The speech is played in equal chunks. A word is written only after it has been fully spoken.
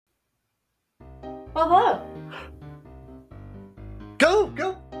Well, hello.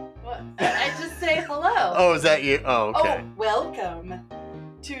 Go. What? I just say hello. Oh, is that you? Oh, okay. Oh, welcome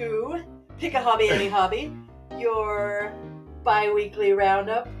to Pick a Hobby, Any Hobby, your bi-weekly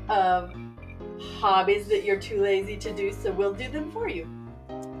roundup of hobbies that you're too lazy to do, so we'll do them for you.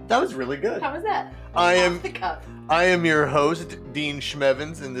 That was really good. How was that? I Off the cuff. am your host, Dean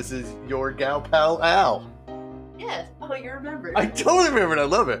Schmevins, and this is your gal pal, Al. Yes. Oh, you remembered. I totally remembered. I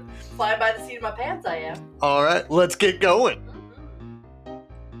love it. Flying by the seat of my pants, I am. All right, let's get going.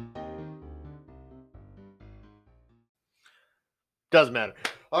 Doesn't matter.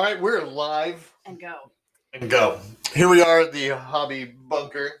 All right, we're live. And go. And go. Here we are at the hobby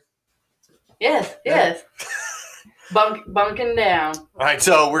bunker. Yes. Bunking down. All right,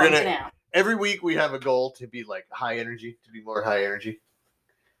 so we're Bunking gonna out. every week we have a goal to be like high energy, to be more high energy.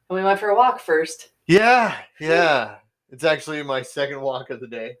 And we went for a walk first. Yeah. It's actually my second walk of the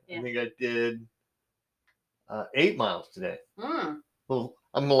day. Yeah. I think I did 8 miles today. Well,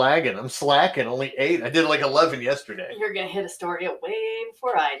 I'm lagging. I'm slacking. Only 8. I did like 11 yesterday. You're gonna hit a story way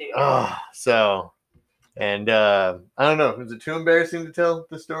before I do. And I don't know. Was it too embarrassing to tell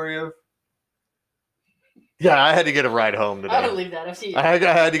the story of? Yeah, I had to get a ride home today. I'm gonna leave that up to you. I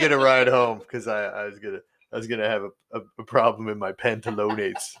had to get a ride home because I was gonna have a problem in my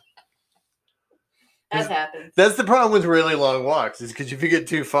pantalones. That happens. That's the problem with really long walks, is because if you get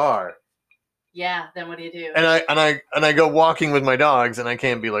too far, Yeah, then what do you do? and I go walking with my dogs, and I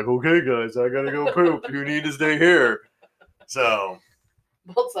can't be like, okay, guys, I gotta go poop. You need to stay here. So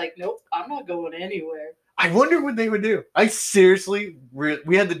Bolt's like, nope, I'm not going anywhere. I wonder what they would do. I seriously,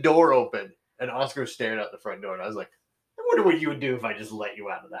 we had the door open, and Oscar was staring out the front door, and I was like, I wonder what you would do if I just let you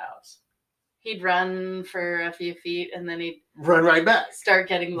out of the house. He'd run for a few feet, and then he'd Run right back. start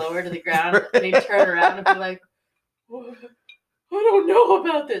getting lower to the ground, and he'd turn around and be like, I don't know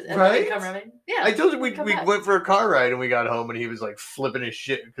about this. And then he'd come running. Yeah. I told you we come back. went for a car ride, and we got home, and he was like flipping his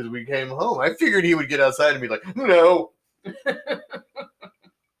shit because we came home. I figured he would get outside and be like, no.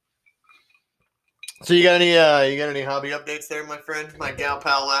 So you got any hobby updates there, my friend, my gal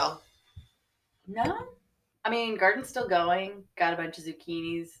pal Al? No? I mean, garden's still going. Got a bunch of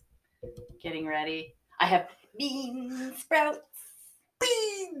zucchinis. Getting ready. I have bean sprouts.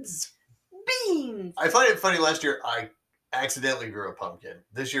 Beans. Beans. I find it funny. Last year I accidentally grew a pumpkin.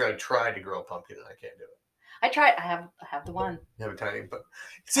 This year I tried to grow a pumpkin and I can't do it. I tried. I have the one. You have a tiny pumpkin.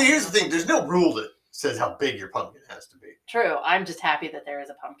 See, here's the thing. There's no rule that says how big your pumpkin has to be. True. I'm just happy that there is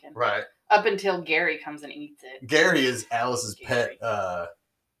a pumpkin. Right. Up until Gary comes and eats it. Gary is Alice's pet.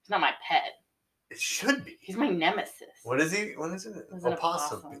 He's not my pet. It should be. He's my nemesis. What is he? What is it? He's an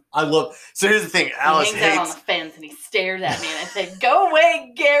opossum. I love. So here's the thing. Alice he hangs out on the fence and he stares at me and I say, "Go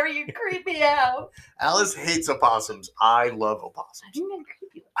away, Gary! You creep me out." Alice hates opossums. I love opossums. I think they're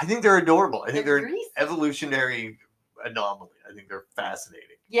creepy. I think they're adorable. I think they're greasy. evolutionary anomaly. I think they're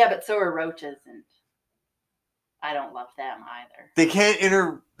fascinating. Yeah, but so are roaches, and I don't love them either. They can't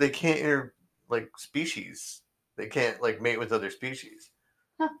enter like species. They can't like mate with other species.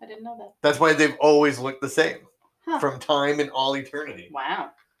 Huh, I didn't know that. That's why they've always looked the same Huh. from time and all eternity. Wow.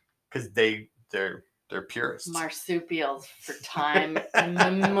 Because they're purists. Marsupials for time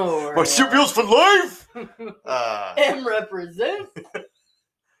immemorial. Marsupials for life. M represent.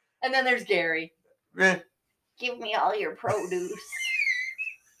 And then there's Gary. Eh. Give me all your produce.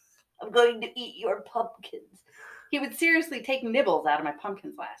 I'm going to eat your pumpkins. He would seriously take nibbles out of my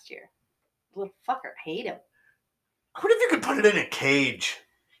pumpkins last year. Little fucker. Hate him. What if you could put it in a cage?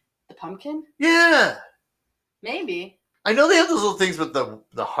 The pumpkin? Yeah. Maybe. I know they have those little things with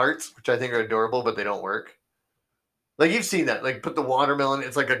the hearts, which I think are adorable, but they don't work. Like, you've seen that. Like, put the watermelon,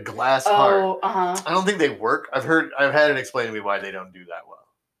 it's like a glass heart. Oh, uh-huh. I don't think they work. I've had it explained to me why they don't do that well.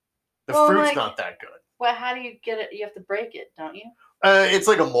 The Well, fruit's like- not that good. Well, how do you get it? You have to break it, don't you? It's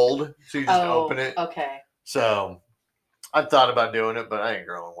like a mold, so you just open it. Okay. So, I've thought about doing it, but I ain't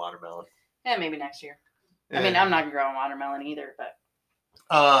growing watermelon. Yeah, maybe next year. Yeah. I mean, I'm not growing watermelon either, but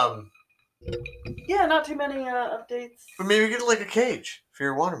yeah, not too many updates. But maybe get like a cage for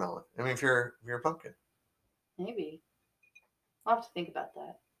your watermelon. I mean, if you're a pumpkin. Maybe. I'll have to think about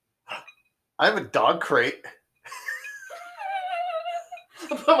that. I have a dog crate.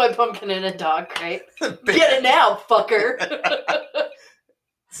 I'll put my pumpkin in a dog crate. Get it now, fucker.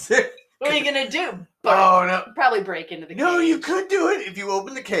 What are you gonna do? Oh no! Probably break into the cage. No, you could do it if you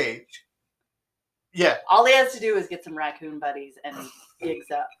open the cage. Yeah. All he has to do is get some raccoon buddies and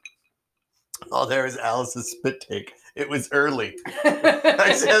gigs up. Oh, there is Alice's spit take. It was early. I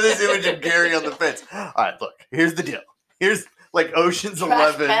just have this image of Gary on the fence. All right, look. Here's the deal. Here's like Ocean's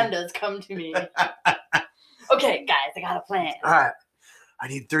Trash 11. pandas, come to me. Okay, guys, I got a plan. All right. I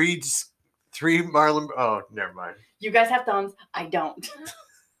need 3 3 Marlin. Oh, never mind. You guys have thumbs. I don't.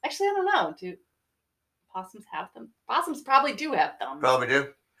 Actually, I don't know. Do possums have them? Possums probably do have thumbs. Probably do.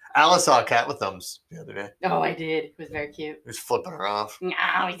 Alice saw a cat with thumbs the other day. Oh, I did. It was very cute. He was flipping her off.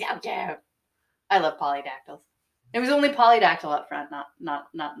 Oh, he's so cute. I love polydactyls. It was only polydactyl up front, not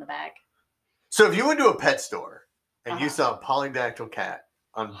in the back. So if you went to a pet store and you Uh-huh. saw a polydactyl cat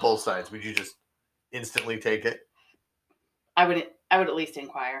on both sides, would you just instantly take it? I would at least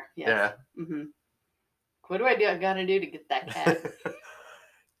inquire. Yes. Yeah. Mm-hmm. What do I gotta do to get that cat?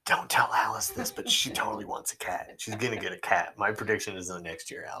 Don't tell Alice this, but she totally wants a cat. She's gonna get a cat. My prediction is in the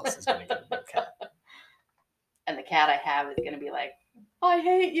next year, Alice is gonna get a new cat. And the cat I have is gonna be like, I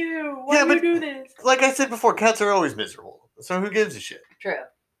hate you. Why Yeah, do but- you do this? Like I said before, cats are always miserable. So who gives a shit? True.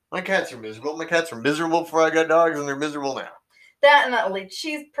 My cats are miserable. My cats were miserable before I got dogs, and they're miserable now. That and that, like,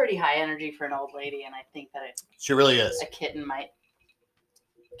 she's pretty high energy for an old lady, and I think that She really is. a kitten might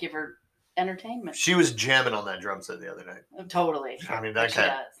give her entertainment. She was jamming on that drum set the other night. Totally. I mean, that She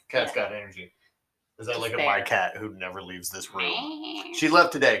cat's does. got energy. Is that Just like there. my cat who never leaves this room? Yeah. She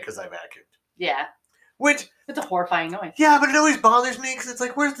left today because I vacuumed. Yeah. Which, It's a horrifying noise. yeah, but it always bothers me because it's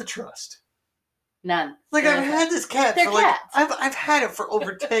like, where's the trust? None. Like There I've isn't. had this cat They're for like cats. I've had it for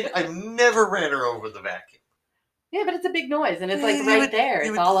over 10. I've never ran her over with the vacuum. Yeah, but it's a big noise, and it's Yeah, like you right would- there. you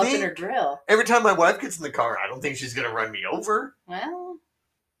It's would all up in think. her drill. Every time my wife gets in the car, I don't think she's gonna run me over. Well,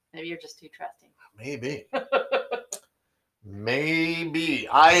 maybe you're just too trusting. Maybe. Maybe.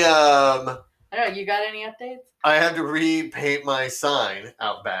 I I don't know. You got any updates? I have to repaint my sign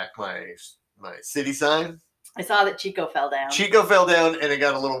out back, my city sign. I saw that Chico fell down. Chico fell down and it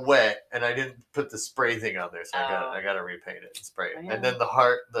got a little wet, and I didn't put the spray thing on there, so Oh. I got to repaint it and spray it. Oh, yeah. And then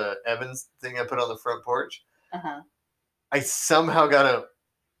the Evans thing I put on the front porch, Uh-huh. I somehow gotta.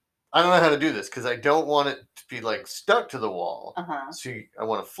 I don't know how to do this because I don't want it to be like stuck to the wall. Uh-huh. So I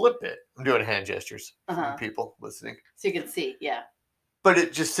want to flip it. I'm doing hand gestures for Uh-huh. the people listening, So you can see. Yeah. but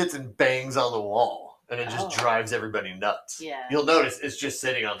it just sits and bangs on the wall, and it just Oh. drives everybody nuts. Yeah. You'll notice it's just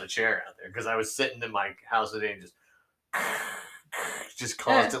sitting on the chair out there because I was sitting in my house today and just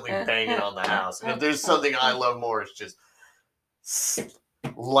constantly banging on the house. And if there's something I love more, it's just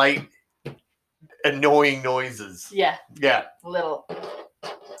light, annoying noises. Yeah. Yeah, Little.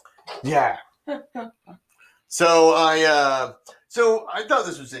 yeah. So I thought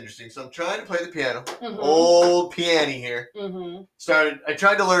this was interesting. So I'm trying to play the piano. Mm-hmm. Old piano here. Mm-hmm. I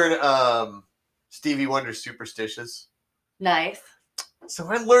tried to learn Stevie Wonder's Superstitious. Nice. So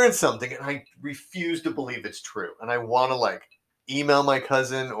I learned something and I refuse to believe it's true. And I want to like email my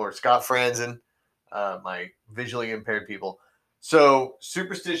cousin or Scott Franzen, my visually impaired people. So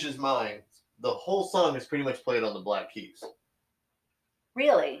Superstitious Mind, the whole song is pretty much played on the black keys.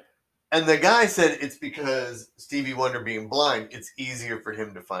 Really? And the guy said it's because Stevie Wonder being blind, it's easier for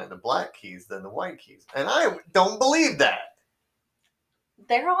him to find the black keys than the white keys. And I don't believe that.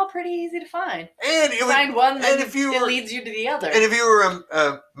 They're all pretty easy to find. And it Find one, then and if you it were- leads you to the other. and if you were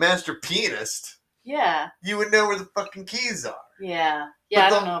a master pianist, Yeah. you would know where the fucking keys are. Yeah. Yeah, I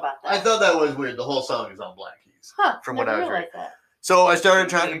But don't know about that. I thought that was weird. The whole song is on black keys. Huh. from what never I was realized that. So I started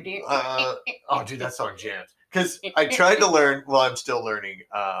trying to. Oh, dude, that song jams. Because I tried to learn. Well, I'm still learning.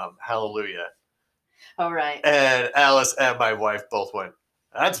 Hallelujah. All right. And Alice and my wife both went.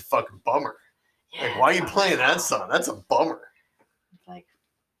 That's a fucking bummer. Yeah, Like, why are it's you not playing a that song? That's a bummer. It's like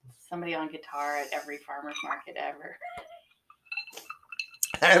somebody on guitar at every farmer's market ever.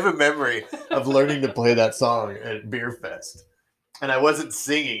 I have a memory of learning to play that song at Beer Fest, and I wasn't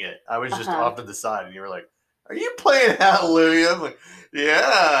singing it. I was just Uh-huh. off to the side, and you were like, "Are you playing Hallelujah?" I'm like,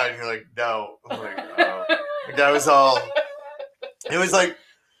 "Yeah," and you're like, "No." I'm like, "Oh." Like, I was all. It was like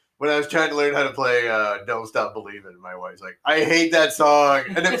when I was trying to learn how to play "Don't Stop Believing." My wife's like, "I hate that song,"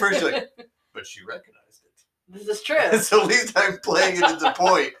 and at first you're like, "But she recognized it." This is true. So at least I'm playing it to the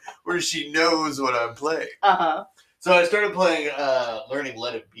point where she knows what I'm playing. Uh-huh. So I started playing, learning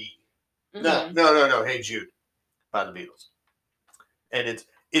 "Let It Be." Mhm. No. Hey Jude by the Beatles. And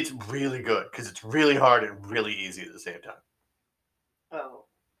it's really good because it's really hard and really easy at the same time. Oh,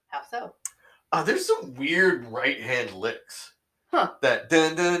 how so? There's some weird right hand licks. Huh. That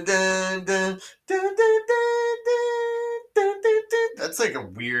dun dun dun dun dun dun dun dun dun dun dun. That's like a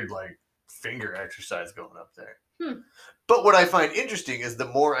weird like finger exercise going up there. But what I find interesting is the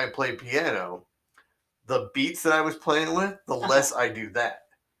more I play piano, the beats that I was playing with, the less I do that.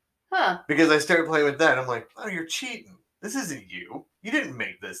 Huh. Because I started playing with that, I'm like, oh, you're cheating. This isn't you. You didn't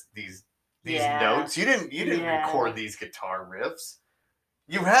make these Yeah. notes. You didn't Yeah. record these guitar riffs.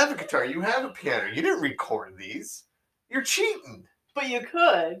 You have a guitar. You have a piano. You didn't record these. You're cheating. But you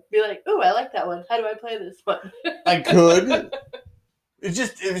could be like, ooh, I like that one. How do I play this one? I could, It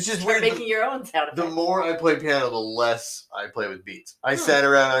was just Start weird. making your own sound The effects. more I play piano, the less I play with beats. I sat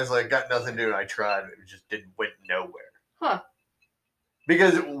around, I was like, got nothing to do, and I tried, and it just went nowhere. Huh.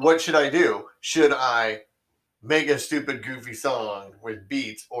 Because what should I do? Should I make a stupid, goofy song with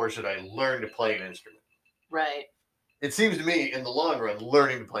beats, or should I learn to play an instrument? Right. It seems to me, in the long run,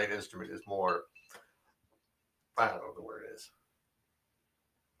 learning to play an instrument is more, I don't know what the word is.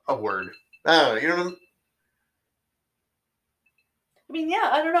 A word. I don't know, you know what I mean? I mean, yeah,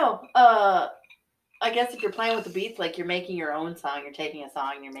 I don't know. I guess if you're playing with the beats, like you're making your own song, you're taking a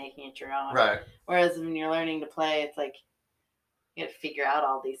song and you're making it your own. Right. Whereas when you're learning to play, it's like you got to figure out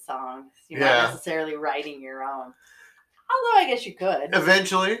all these songs. You're Yeah. not necessarily writing your own. Although I guess you could.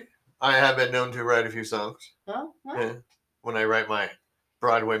 Eventually, I have been known to write a few songs. Oh, well. Yeah. When I write my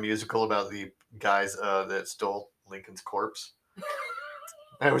Broadway musical about the guys that stole Lincoln's corpse.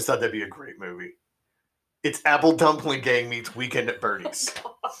 I always thought that'd be a great movie. It's Apple Dumpling Gang meets Weekend at Bernie's.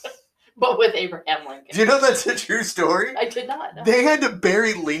 But with Abraham Lincoln. Do you know that's a true story? I did not know. They had to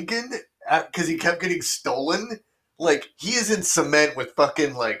bury Lincoln because he kept getting stolen. Like, he is in cement with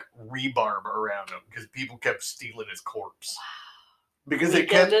fucking, like, rebarb around him because people kept stealing his corpse. Because they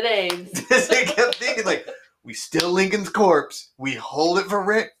kept thinking, like, we steal Lincoln's corpse. We hold it for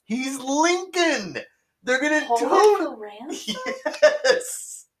rent. He's Lincoln. They're going to hold it for ransom?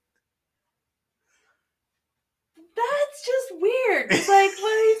 Yes. That's just weird. It's like,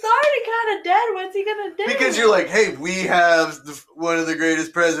 well, he's already kind of dead. What's he going to do? Because you're like, hey, we have one of the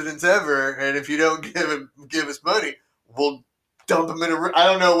greatest presidents ever, and if you don't give us money, we'll dump him in a... I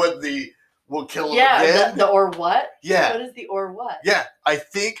don't know what we'll kill him again. Yeah, the or what? Yeah. What is the or what? Yeah, I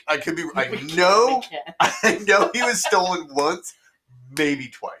think I could be... I know he was stolen once, maybe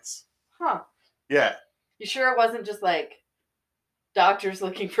twice. Huh. Yeah. You sure it wasn't just like doctors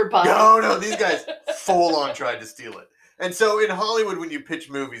looking for bodies? No, these guys full on tried to steal it. And so in Hollywood, when you pitch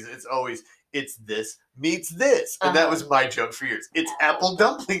movies, it's always, it's this meets this. And that was my joke for years. It's Apple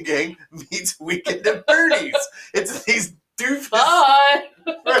Dumpling Gang meets Weekend at Bernie's. It's these doofus. Bye!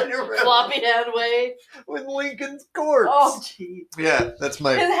 Right around Floppy hand wave. with Lincoln's corpse. Oh, jeez. Yeah, that's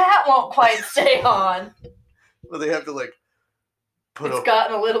my... His hat won't quite stay on. Well, they have to, like, It's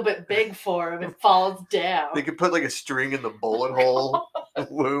gotten a little bit big for him. It falls down. They could put, like, a string in the bullet hole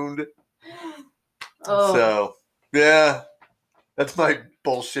wound. Oh. So, yeah. That's my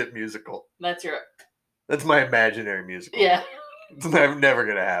bullshit musical. That's my imaginary musical. Yeah. It's never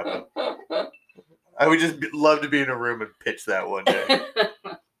going to happen. I would just love to be in a room and pitch that one day.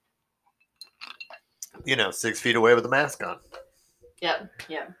 6 feet away with a mask on. Yep.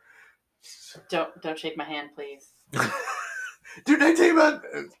 Don't shake my hand, please. Dude, did I tell you about...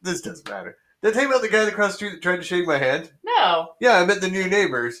 This doesn't matter. Did I tell you about the guy across the street that tried to shake my hand? No. Yeah, I met the new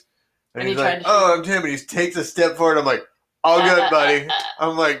neighbors. And he's like, tried to oh, I'm Tim. And he takes a step forward. I'm like, all good, buddy.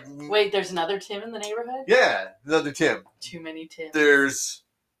 I'm like... Wait, there's another Tim in the neighborhood? Yeah, another Tim. Too many Tims. There's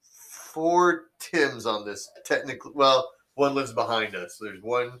 4 Tims on this, technically. Well, one lives behind us. There's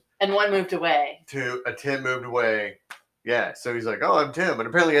one... And one moved away. A Tim moved away. Yeah, so he's like, oh, I'm Tim. And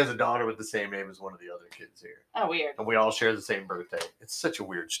apparently he has a daughter with the same name as one of the other kids here. Oh, weird. And we all share the same birthday. It's such a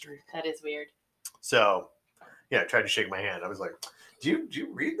weird street. That is weird. So, yeah, I tried to shake my hand. I was like, do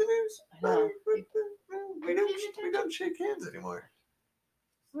you read the news? I know. We don't shake hands anymore.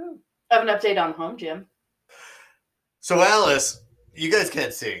 I have an update on home gym. So Alice, you guys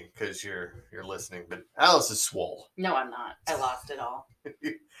can't see because you're listening, but Alice is swole. No, I'm not. I lost it all.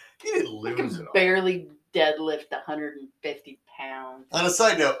 You didn't I lose can it all. barely deadlift 150 pounds. On a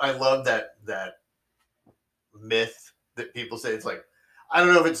side note, I love that myth that people say. It's like, I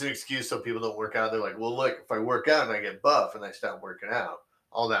don't know if it's an excuse so people don't work out. They're like, well, look, if I work out and I get buff and I stop working out,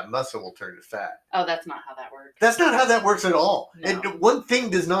 all that muscle will turn to fat. Oh, that's not how that works. That's not how that works at all. No. And one thing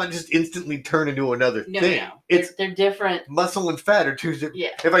does not just instantly turn into another No, thing. no. It's They're different. muscle and fat are two different. Yeah.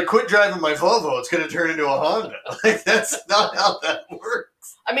 If I quit driving my Volvo, it's going to turn into a Honda. Like, that's not how that works.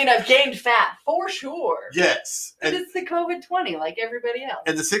 I mean, I've gained fat for sure. Yes. But it's the COVID-20 like everybody else.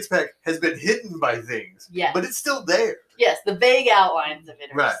 And the six-pack has been hidden by things. Yes. But it's still there. Yes, the vague outlines of it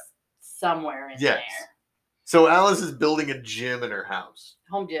are Right. somewhere in Yes. there. So Alice is building a gym in her house.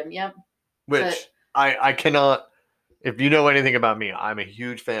 Home gym, yep. Which I cannot... If you know anything about me, I'm a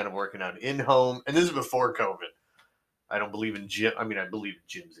huge fan of working out in home. And this is before COVID. I don't believe in gym. I mean, I believe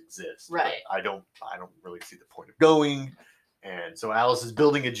gyms exist. Right. I don't really see the point of going. And so Alice is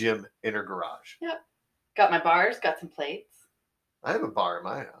building a gym in her garage. Yep. Got my bars, got some plates. I have a bar in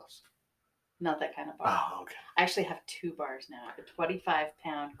my house. Not that kind of bar. Oh, okay. I actually have 2 bars now. I have a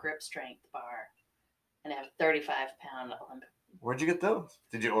 25-pound grip strength bar. And I have a 35-pound Olympic. Where'd you get those?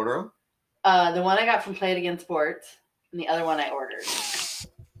 Did you order them? The one I got from Play It Again Sports. and the other one I ordered.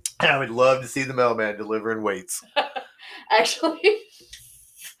 I would love to see the mailman delivering weights. Actually,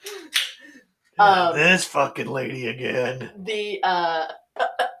 this fucking lady again. They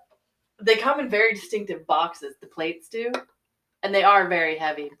come in very distinctive boxes. The plates do, and they are very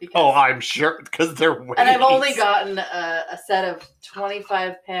heavy. Because, I'm sure because they're weights. And I've only gotten a set of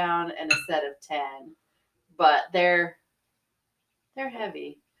 25-pound and a set of 10, but they're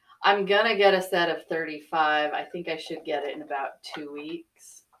heavy. I'm gonna get a set of 35. I think I should get it in about 2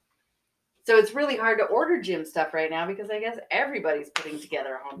 weeks. So it's really hard to order gym stuff right now because I guess everybody's putting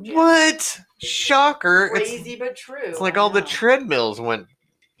together a home gym. What? Shocker. Crazy but true. It's like all the treadmills went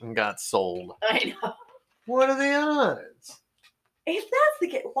and got sold. I know. What are the odds? If that's the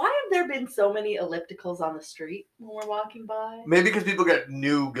case, why have there been so many ellipticals on the street when we're walking by? Maybe because people got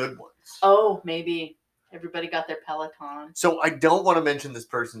new good ones. Oh, maybe. Everybody got their Peloton. So I don't want to mention this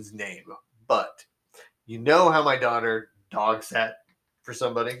person's name, but you know how my daughter dog sat for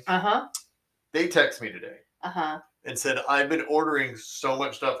somebody? Uh-huh. They text me today Uh-huh. and said, I've been ordering so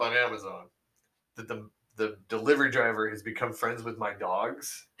much stuff on Amazon that the delivery driver has become friends with my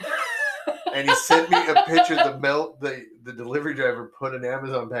dogs. And he sent me a picture. The delivery driver put an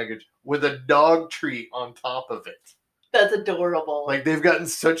Amazon package with a dog treat on top of it. That's adorable. Like they've gotten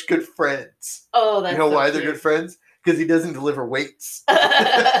such good friends. Oh, that's You know so why cute. they're good friends? Because he doesn't deliver weights.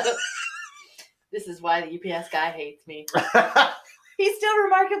 This is why the UPS guy hates me. He's still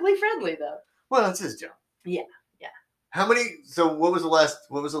remarkably friendly, though. Well, that's his job. Yeah. How many? So what was the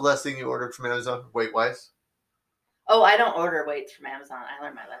last thing you ordered from Amazon, weight wise? Oh, I don't order weights from Amazon. I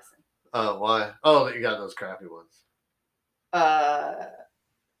learned my lesson. Oh, why? Oh, you got those crappy ones.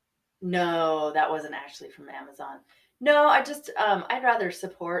 No, that wasn't actually from Amazon. No, I just I'd rather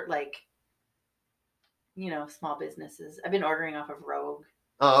support small businesses. I've been ordering off of Rogue.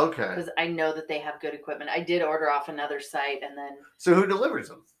 Oh, okay. Because I know that they have good equipment. I did order off another site and then So who delivers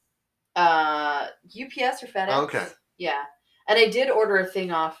them? UPS or FedEx. Okay. Yeah. And I did order a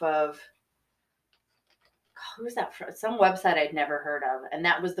thing off of who was that from? Some website I'd never heard of. And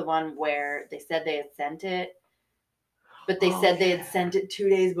that was the one where they said they had sent it. But they said they had sent it 2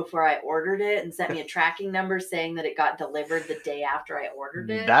 days before I ordered it and sent me a tracking number saying that it got delivered the day after I ordered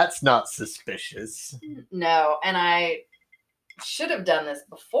it. That's not suspicious. No, and I should have done this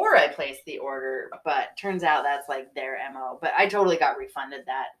before I placed the order, but turns out that's like their MO. But I totally got refunded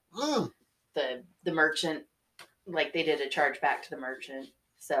that. The merchant, like they did a charge back to the merchant.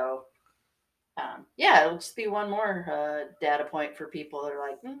 So it'll just be one more data point for people that are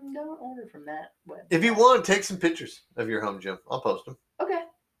like, don't order from that website. If you want, take some pictures of your home gym. I'll post them. Okay.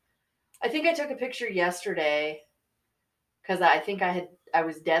 I think I took a picture yesterday because I think I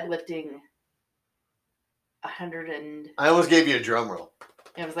was deadlifting 100 and... I almost gave you a drum roll.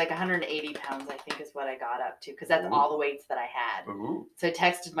 It was like 180 pounds, I think, is what I got up to because that's all the weights that I had. Ooh. So I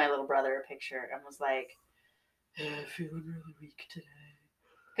texted my little brother a picture and was like, feeling really weak today.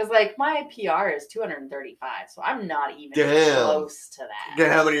 Because, like, my PR is 235, so I'm not even close to that.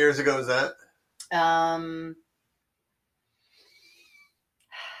 Yeah, how many years ago was that? 2.5.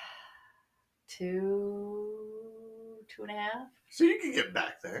 So you can get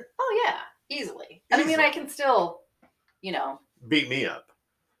back there. Oh, yeah, easily. And I mean, I can still, beat me up.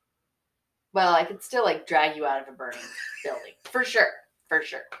 Well, I could still, like, drag you out of a burning building. For sure. I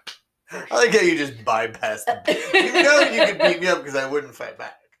like how you just bypassed it. You know you could beat me up because I wouldn't fight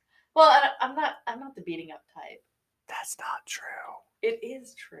back. Well, I'm not the beating up type. That's not true. It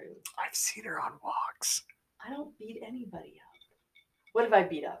is true. I've seen her on walks. I don't beat anybody up. What have I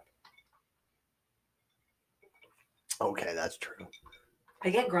beat up? Okay, that's true. I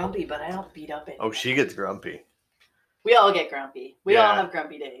get grumpy, but I don't beat up anybody. Oh, she gets grumpy. We all get grumpy. We all have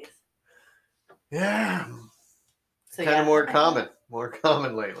grumpy days. Yeah. So Kind of more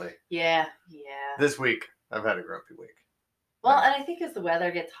common lately. Yeah. This week, I've had a grumpy week. Well, and I think as the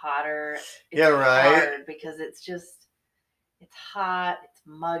weather gets hotter, it's hard because it's hot, it's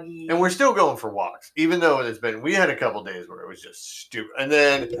muggy. And we're still going for walks, even though we had a couple days where it was just stupid. And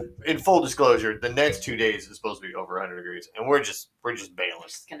then, in full disclosure, the next 2 days is supposed to be over 100 degrees, and we're just bailing.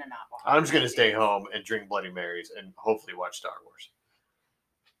 Just gonna not walk. I'm just gonna stay home and drink Bloody Marys and hopefully watch Star Wars.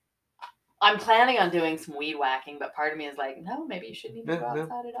 I'm planning on doing some weed whacking, but part of me is like, no, maybe you shouldn't even go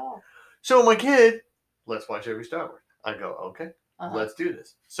outside at all. So my kid, let's watch every Star Wars. I go, okay, Uh-huh. let's do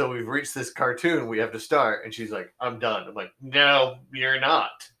this. So we've reached this cartoon we have to start, and she's like, I'm done. I'm like, no, you're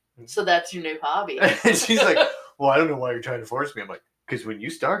not. So that's your new hobby. And she's like, well, I don't know why you're trying to force me. I'm like, because when you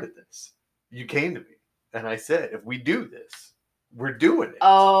started this, you came to me, and I said, if we do this, we're doing it.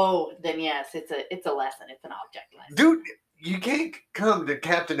 Oh, then yes, it's a lesson. It's an object lesson. Dude, you can't come to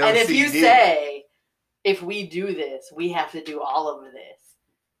Captain OCD. And if you say, if we do this, we have to do all of this.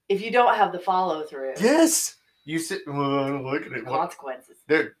 If you don't have the follow through, Yes. You said, look at it. consequences.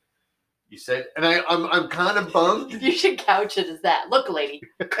 Dude, you said, and I'm kind of bummed. You should couch it as that. Look, lady,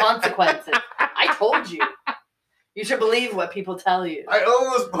 consequences. I told you. You should believe what people tell you. I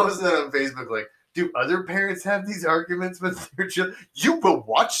almost posted that on Facebook, like, do other parents have these arguments with their children? You will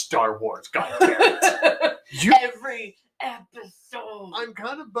watch Star Wars, goddammit. Every episode. I'm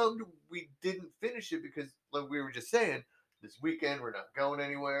kind of bummed we didn't finish it because, like we were just saying, this weekend we're not going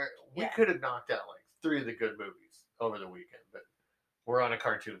anywhere. We could have knocked out like 3 of the good movies over the weekend, but we're on a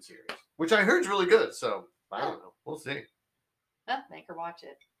cartoon series, which I heard is really good. So I don't know. We'll see. Make her watch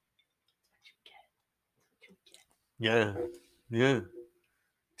it. Yeah. Yeah.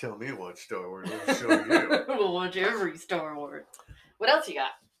 Tell me to watch Star Wars. I'll show you. We'll watch every Star Wars. What else you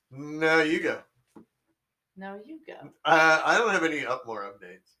got? No, you go. No, you go. I don't have any more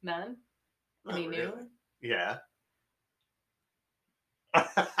updates. None? Not Any new? really. Yeah.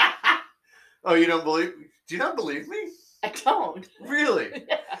 Oh, you don't believe? Do you not believe me? I don't. Really?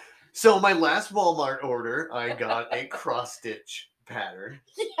 Yeah. So my last Walmart order, I got a cross stitch pattern.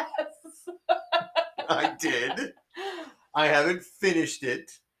 Yes. I did. I haven't finished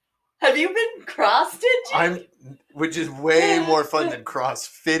it. Have you been cross stitching? Which is way more fun than cross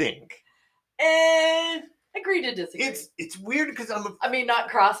fitting. And agree to disagree. It's weird because I mean, not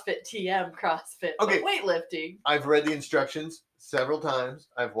CrossFit TM, CrossFit, Okay. but weightlifting. I've read the instructions several times.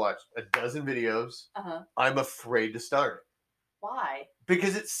 I've watched a dozen videos. Uh-huh. I'm afraid to start it. Why?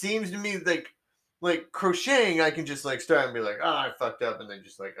 Because it seems to me like crocheting, I can just like start and be like, oh, I fucked up, and then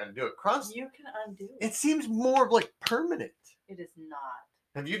just like undo it. Cross, You can undo it. it seems more like permanent. It is not.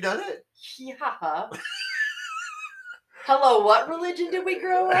 Have you done it? Yeah. Hello, what religion did we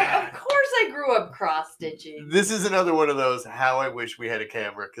grow up? Of course I grew up cross stitching. This is another one of those, how I wish we had a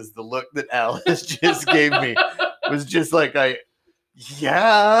camera, because the look that Alice just gave me was just like,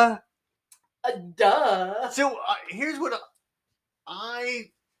 yeah. Duh. So here's what I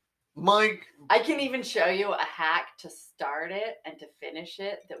can even show you a hack to start it and to finish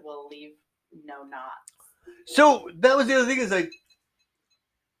it that will leave no knots. So that was the other thing is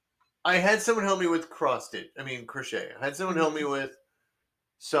I had someone help me with crochet. I had someone help me with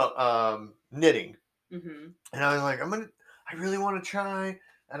knitting. Mm-hmm. And I was like, I really want to try.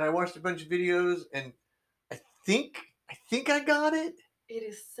 And I watched a bunch of videos, and I think I got it. It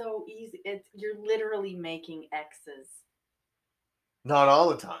is so easy. You're literally making X's. Not all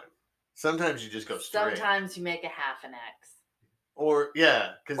the time. Sometimes you just go straight. Sometimes you make a half an X. Or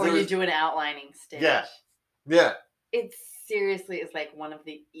you do an outlining stitch. Yeah. It seriously is like one of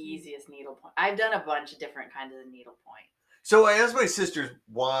the easiest needle points. I've done a bunch of different kinds of needle point. So I asked my sisters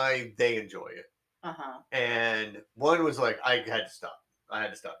why they enjoy it. Uh-huh. And one was like, I had to stop. I had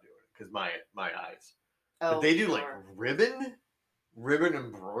to stop doing it because my eyes. Oh, but they do like ribbon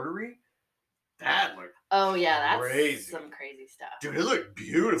embroidery. That looked that's crazy. Some crazy stuff. Dude, it looked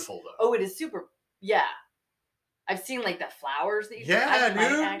beautiful though. Oh, it is super. Yeah. I've seen like the flowers that you I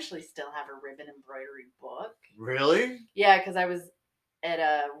might actually still have a ribbon embroidery book. Really? Yeah, because I was at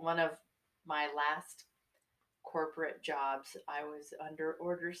one of my last corporate jobs. I was under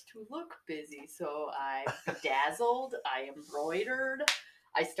orders to look busy, so I bedazzled, I embroidered,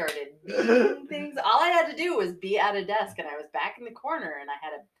 I started making things. All I had to do was be at a desk, and I was back in the corner, and I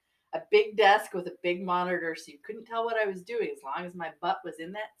had a big desk with a big monitor, so you couldn't tell what I was doing as long as my butt was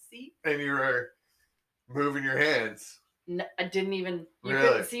in that seat. And you were moving your hands. No, I didn't even. You Really?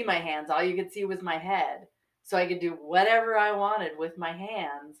 couldn't see my hands. All you could see was my head. So I could do whatever I wanted with my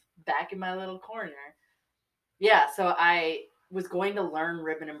hands back in my little corner. Yeah, so I was going to learn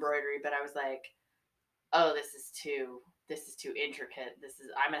ribbon embroidery, but I was like, oh, this is too intricate.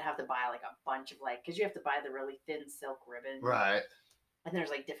 I'm going to have to buy like a bunch of because you have to buy the really thin silk ribbon. Right. And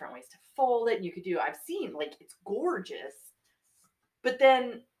there's like different ways to fold it. And you could I've seen it's gorgeous. But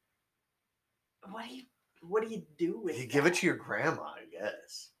then what do you do with it? You give it to your grandma, I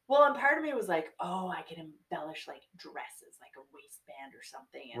guess. Well, and part of me was like, oh, I could embellish like dresses, like a waistband or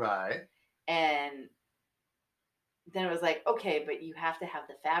something. Right. And then it was like, okay, but you have to have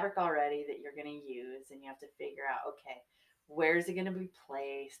the fabric already that you're going to use, and you have to figure out, okay, where's it going to be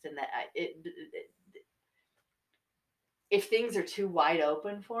placed? And if things are too wide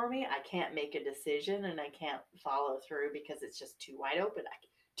open for me, I can't make a decision, and I can't follow through because it's just too wide open.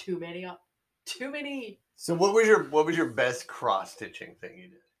 Too many. So what was your best cross stitching thing you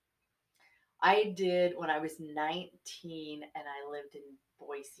did? I did when I was 19 and I lived in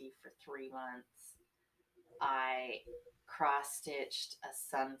Boise for 3 months. I cross stitched a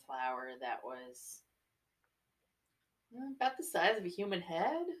sunflower that was About the size of a human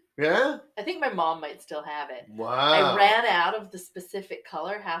head. Yeah? I think my mom might still have it. Wow. I ran out of the specific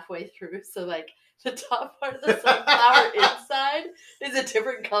color halfway through, so like the top part of the sunflower inside is a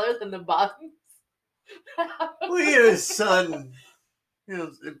different color than the bottom. Well, you know, sun. You know,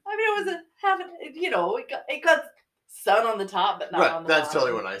 I mean, it was it got sun on the top, but not right, on the that's bottom.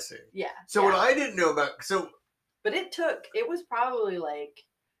 totally what I see. Yeah. So yeah. what I didn't know about But it was probably like,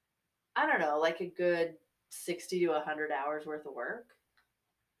 I don't know, like a good 60 to 100 hours worth of work.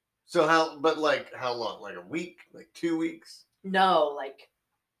 So how long? Like a week? Like 2 weeks? No, like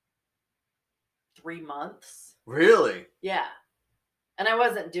 3 months. Really? Yeah. And I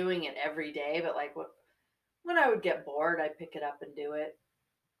wasn't doing it every day, but like when I would get bored, I'd pick it up and do it.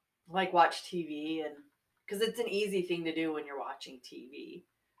 Like watch TV, and because it's an easy thing to do when you're watching TV.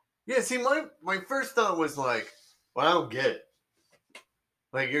 Yeah, see, my first thought was like, well, I don't get it.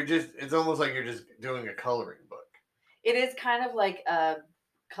 Like it's almost like you're just doing a coloring book. It is kind of like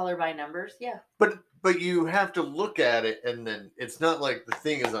color by numbers, yeah. But you have to look at it, and then it's not like the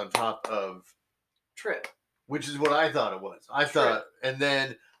thing is on top of. True. Which is what I thought it was. Thought, and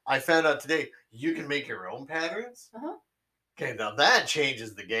then I found out today you can make your own patterns. Uh-huh. Okay, now that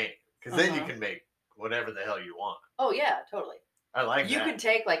changes the game because then you can make whatever the hell you want. Oh yeah, totally. I like that. You could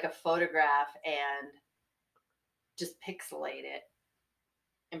take like a photograph and just pixelate it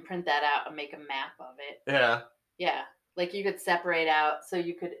and print that out and make a map of it. Yeah. Yeah. Like you could separate out, so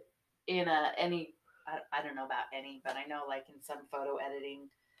you could I don't know about any, but I know like in some photo editing,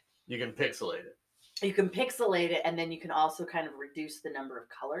 you can pixelate it. You can pixelate it, and then you can also kind of reduce the number of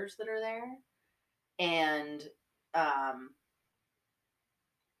colors that are there, and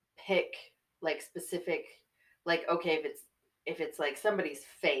pick like specific, like okay, if it's like somebody's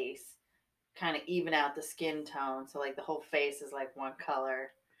face, kind of even out the skin tone, so like the whole face is like one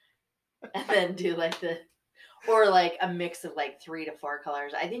color, and then do like or like a mix of like 3 to 4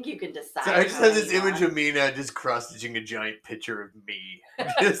 colors. I think you can decide. So I just had this image of me now just cross stitching a giant picture of me.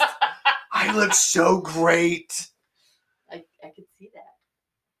 Just, I look so great. I could see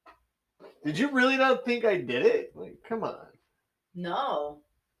that. Did you really not think I did it? Like, come on. No.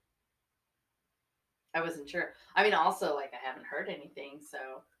 I wasn't sure. I mean, also, like, I haven't heard anything, so.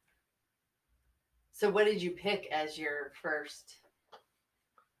 So what did you pick as your first?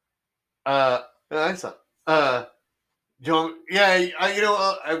 I saw. John, yeah,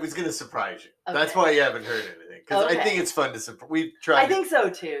 I was gonna surprise you. Okay. That's why you haven't heard anything, because I think it's fun to surprise. We tried. I think so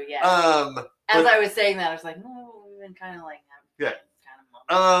too. Yeah. As I was saying that, I was like, no, we've been kind of like yeah.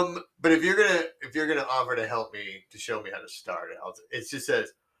 But if you're gonna offer to help me to show me how to start it, it just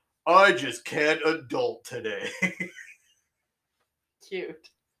says, I just can't adult today. Cute.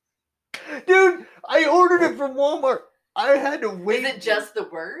 Dude, I ordered it from Walmart. I had to wait. Is it just the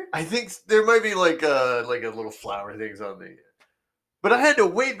word? I think there might be like a little flower things on the. But I had to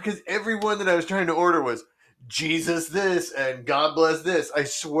wait because every one that I was trying to order was Jesus this and God bless this. I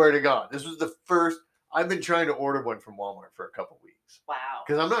swear to God, this was the first. I've been trying to order one from Walmart for a couple weeks. Wow.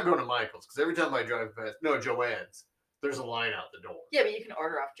 Because I'm not going to Michael's, because every time I drive past, Joann's, there's a line out the door. Yeah, but you can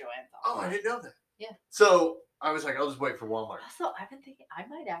order off Joann's. Oh, I didn't know that. Yeah. So I was like, I'll just wait for Walmart. Also, I've been thinking I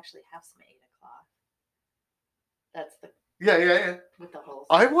might actually have some Ada cloth. That's the yeah. With the holes.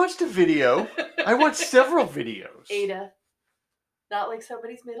 I watched a video. I watched several videos. Ada, not like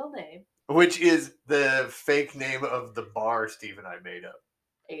somebody's middle name. Which is the fake name of the bar Steve and I made up.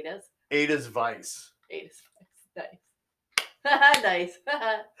 Ada's Vice. Nice. Nice.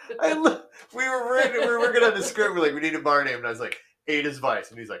 We were working on the script. We're like, we need a bar name, and I was like, Ada's Vice,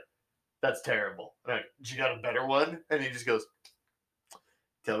 and he's like, that's terrible. And I'm like, you got a better one? And he just goes,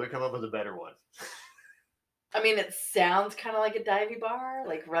 till we come up with a better one. I mean, it sounds kind of like a divey bar,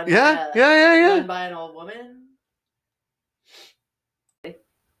 like run by an old woman. Right.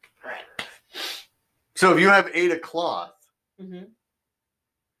 So if you have Ada cloth, mm-hmm.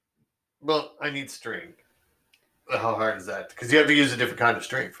 Well, I need string. How hard is that? Because you have to use a different kind of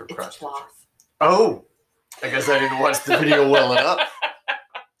string for cross stitching. Oh, I guess I didn't watch the video well enough.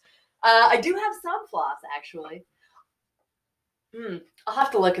 I do have some floss, actually. I'll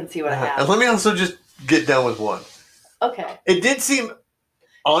have to look and see what I have. And let me also just get down with one. Okay. It did seem,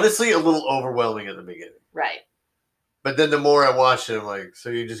 honestly, a little overwhelming at the beginning. Right. But then the more I watched it, I'm like, so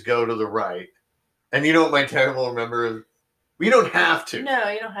you just go to the right. And you know what my terrible remember is? You don't have to. No,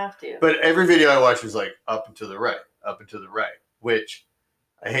 you don't have to. But every video I watched was like, up and to the right, which,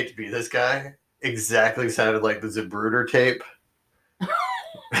 I hate to be this guy, exactly sounded like the Zapruder tape.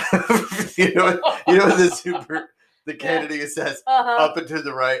 you know the the Kennedy assassin, Uh-huh. up and to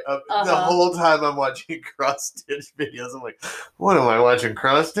the right. Up the Uh-huh. whole time I'm watching cross stitch videos. I'm like, what am I watching?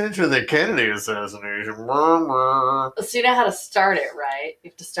 Cross stitch or the Kennedy assassination? So you know how to start it, right? You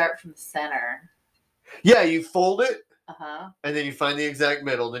have to start from the center. Yeah, you fold it Uh-huh. and then you find the exact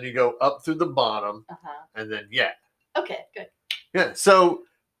middle. Then you go up through the bottom Uh-huh. and then yeah. Okay, good. Yeah. So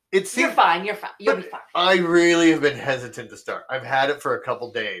it's You're fine. You're fine. You'll be fine. I really have been hesitant to start. I've had it for a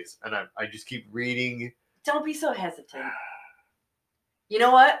couple days and I just keep reading. Don't be so hesitant. You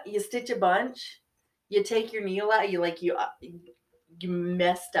know what? You stitch a bunch. You take your needle out. You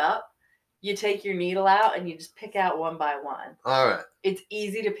messed up. You take your needle out and you just pick out one by one. All right. It's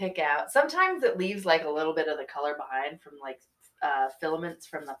easy to pick out. Sometimes it leaves like a little bit of the color behind from like filaments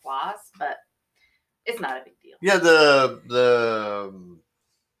from the floss, but it's not a big deal. Yeah, the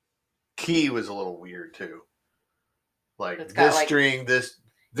key was a little weird too. Like It's this got, like- string, this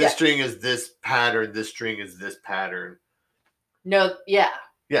Yeah. string is this pattern, this string is this pattern. No, yeah.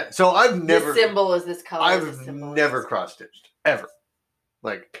 Yeah, so I've never, This symbol is this color. this I've symbol is never this cross stitched ever.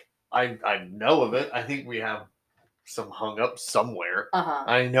 Like I know of it. I think we have some hung up somewhere. Uh-huh.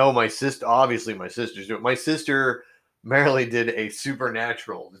 I know my sister. Obviously, my sisters do it. My sister Marilee did a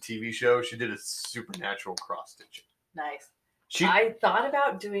Supernatural, the TV show. She did a Supernatural cross stitching. Nice. She I thought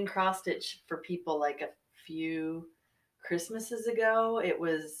about doing cross stitch for people like a few Christmases ago. It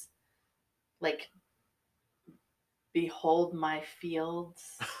was like, behold my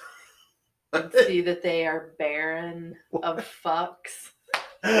fields and see that they are barren of fucks.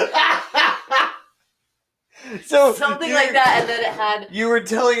 So Something like that, and then it had You were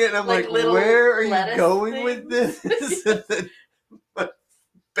telling it, and I'm like like, little where are you lettuce going with this? things. And then-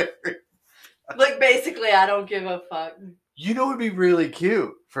 like basically I don't give a fuck. You know what would be really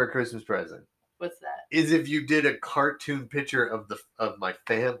cute for a Christmas present What's that? is if you did a cartoon picture of my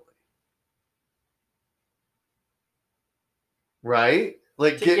family. Right?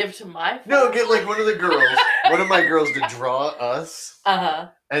 Like To give to my family? No, get like one of my girls to draw us Uh-huh.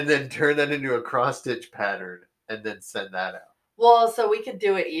 and then turn that into a cross stitch pattern and then send that out. Well, so we could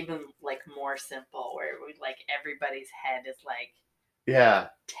do it even like more simple where we like everybody's head is like Yeah.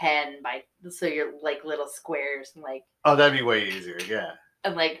 10 by so you're like little squares and like Oh, that'd be way easier. Yeah.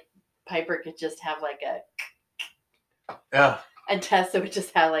 and like Piper could just have like a Yeah. and Tessa would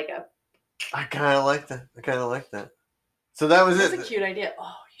just have like a I kind of like that. So that was that's it. a cute idea. Oh,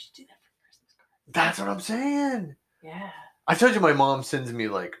 you should do that for Christmas cards. That's what I'm saying. Yeah. I told you my mom sends me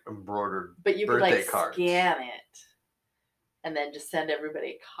like embroidered. But you could Birthday like cards. scan it and then just send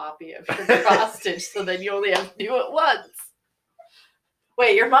everybody a copy of your cross stitch so then you only have to do it once.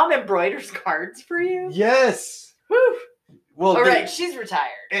 Wait, your mom embroiders cards for you? Yes. Whew. Well, All right, she's retired.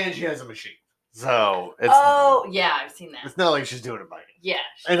 and she has a machine, so it's Oh, yeah, I've seen that. it's not like she's doing it by hand. Yeah.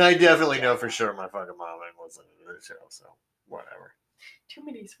 And I definitely know for sure my fucking mom ain't listening to this show, so whatever. Too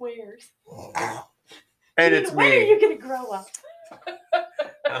many swears. And it's When are me. you going to grow up?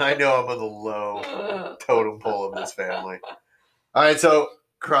 I know I'm on the low totem pole of this family. All right, so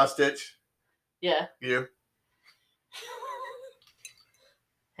cross stitch. Yeah. You.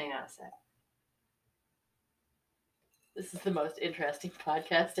 Hang on a sec. This is the most interesting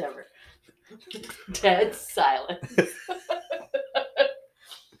podcast ever. Dead silence.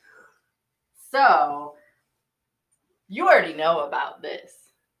 So, you already know about this.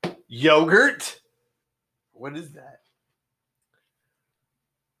 Yogurt. What is that?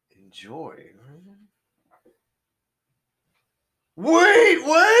 Enjoy. Wait,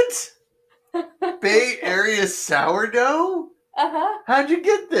 what? Bay Area sourdough? Uh-huh. How'd you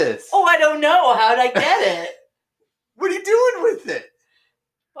get this? Oh, I don't know. How'd I get it? What are you doing with it?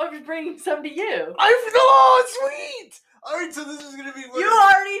 I'm just bringing some to you. Oh, sweet! All right, so this is gonna be. You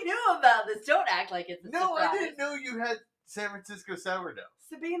already knew about this. Don't act like it's a No, surprise. I didn't know you had San Francisco sourdough.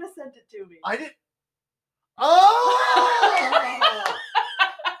 Sabina sent it to me. I didn't. Oh!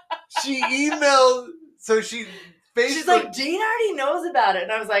 She emailed. So she. She's like, Dean already knows about it.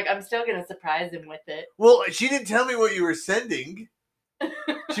 And I was like, I'm still going to surprise him with it. Well, she didn't tell me what you were sending.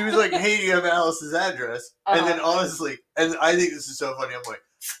 She was like, hey, do you have Alice's address? And then honestly, and I think this is so funny, I'm like,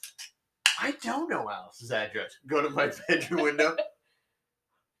 I don't know Alice's address. Go to my bedroom window.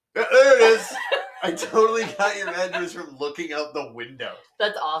 There it is. I totally got your address from looking out the window.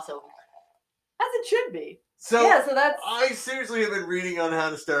 That's awesome. As it should be. So, yeah, so that's... I seriously have been reading on how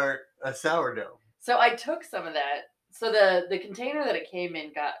to start a sourdough. So I took some of that. So the container that it came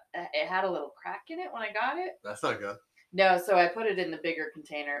in it had a little crack in it when I got it. That's not good. No, so I put it in the bigger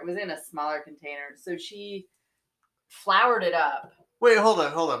container. It was in a smaller container. So she floured it up. Wait, hold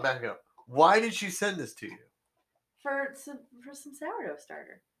on, back up. Why did she send this to you? For some sourdough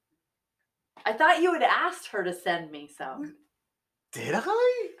starter. I thought you had asked her to send me some. Did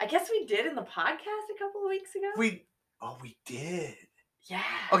I? I guess we did in the podcast a couple of weeks ago. We did. Yeah.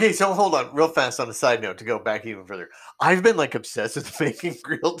 Okay, so hold on, real fast on a side note to go back even further. I've been like obsessed with making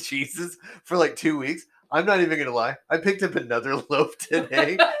grilled cheeses for like 2 weeks. I'm not even gonna lie. I picked up another loaf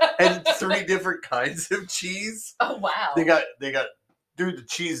today and 3 different kinds of cheese. Oh wow. They got dude, the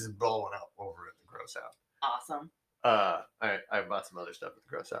cheese is blowing up over at the Gross Out. Awesome. I bought some other stuff at the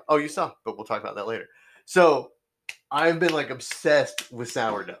Gross Out. Oh, you saw, but we'll talk about that later. So I've been like obsessed with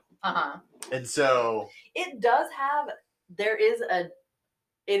sourdough. And so it does have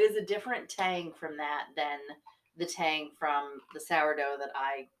it is a different tang from that than the tang from the sourdough that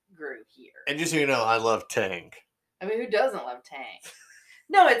I grew here. And just so you know, I love tang. I mean, who doesn't love tang?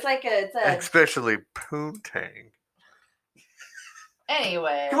 No, it's a especially poontang.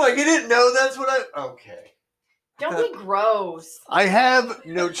 Anyway. Come on, you didn't know that's what I okay. Don't be gross. I have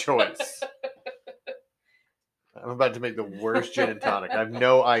no choice. I'm about to make the worst gin and tonic. I have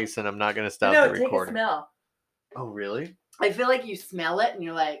no ice and I'm not gonna stop the recording. Take a smell. Oh really? I feel like you smell it and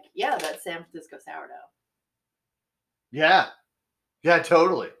you're like, yeah, that's San Francisco sourdough. Yeah. Yeah,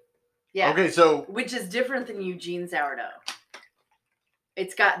 totally. Yeah. Okay, so which is different than Eugene sourdough.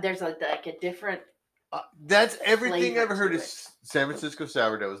 There's like a different that's everything I've heard is San Francisco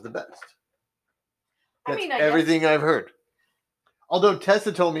sourdough is the best. That's everything I've heard. Although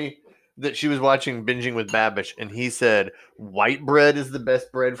Tessa told me that she was watching Binging with Babish and he said white bread is the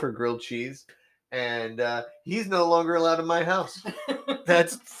best bread for grilled cheese. And he's no longer allowed in my house.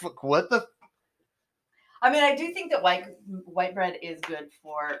 That's what the. I mean, I do think that white bread is good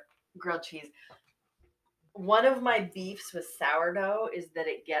for grilled cheese. One of my beefs with sourdough is that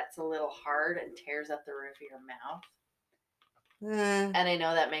it gets a little hard and tears up the roof of your mouth. And I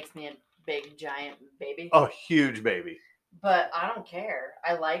know that makes me a big giant baby. Oh, huge baby. But I don't care.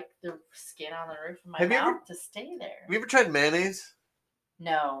 I like the skin on the roof of my mouth to stay there. Have you ever tried mayonnaise?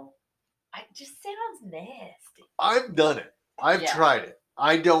 No. It just sounds nasty. I've done it. I've tried it.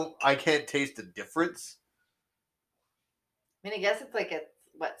 I can't taste the difference. I mean, I guess it's like a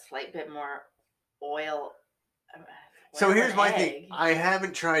slight bit more oil. So here's my thing. I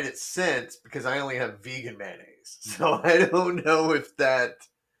haven't tried it since because I only have vegan mayonnaise. So I don't know if that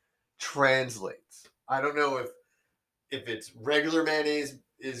translates. I don't know if it's regular mayonnaise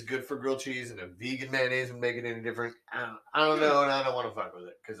is good for grilled cheese and a vegan mayonnaise would make it any different. I don't know, and I don't want to fuck with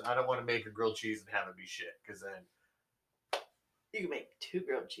it because I don't want to make a grilled cheese and have it be shit. Because then you can make 2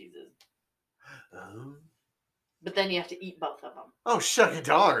 grilled cheeses, but then you have to eat both of them. Oh, shucky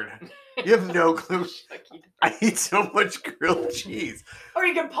darn! You have no clue. I eat so much grilled cheese. Or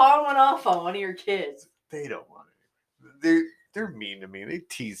you can pawn one off on one of your kids. They don't want it. They're mean to me. They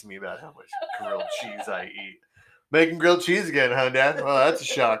tease me about how much grilled cheese I eat. Making grilled cheese again, huh, Dad? Well, that's a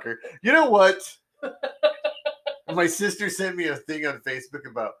shocker. You know what? My sister sent me a thing on Facebook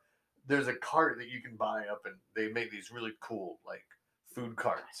about there's a cart that you can buy up and they make these really cool, like, food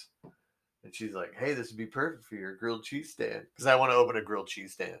carts. And she's like, hey, this would be perfect for your grilled cheese stand. Because I want to open a grilled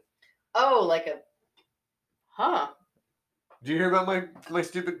cheese stand. Oh, like a... Huh. Do you hear about my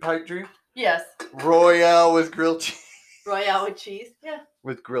stupid pipe dream? Yes. Royale with grilled cheese. Royale with cheese? Yeah.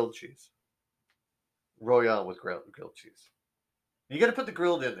 With grilled cheese. Royale with grilled cheese. You got to put the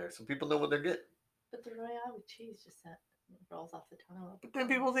grilled in there so people know what they're getting. But the Royale with cheese just rolls off the tongue. But then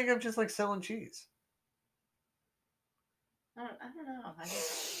people think I'm just like selling cheese. I don't know. I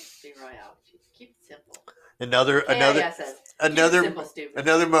just be Royale with cheese. Keep it simple. Another simple, stupid.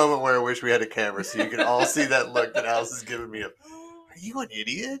 Another moment where I wish we had a camera so you can all see that look that Alice is giving me. Are you an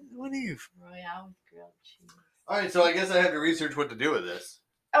idiot? What are you? Royale with grilled cheese. All right, so I guess I have to research what to do with this.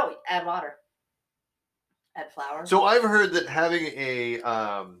 Oh, add water. Add flour. So I've heard that having a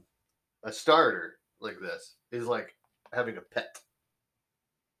starter like this is like having a pet.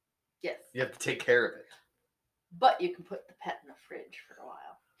 Yes. You have to take care of it. But you can put the pet in the fridge for a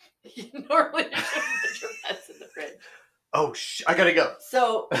while. You normally shouldn't put your pets in the fridge. Oh, I gotta go.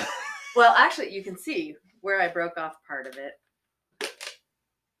 So, well, actually, you can see where I broke off part of it.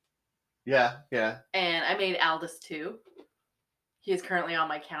 Yeah, yeah. And I made Aldous too. He is currently on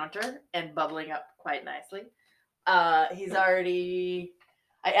my counter and bubbling up quite nicely. He's already...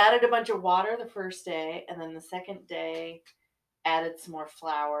 I added a bunch of water the first day, and then the second day added some more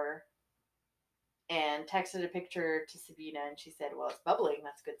flour and texted a picture to Sabina, and she said, well, it's bubbling.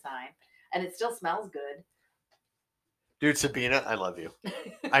 That's a good sign. And it still smells good. Dude, Sabina, I love you.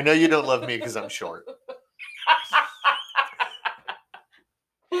 I know you don't love me because I'm short.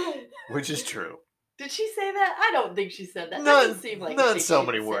 Which is true. Did she say that? I don't think she said that. Doesn't seem like not so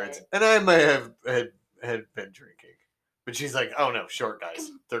many words. And I may have had been drinking. But she's like, oh no, short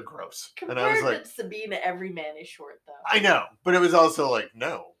guys, they're gross. And I Compared was like, to Sabina, every man is short though. I know, but it was also like,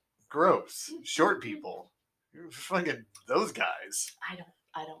 no, gross, short people, you're fucking those guys. I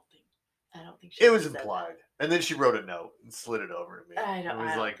don't think she It was said that. implied, and then she wrote a note and slid it over to me. I don't. It was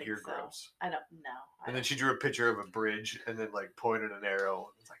I don't like, think you're so. gross. I don't know. And then she drew a picture of a bridge and then like pointed an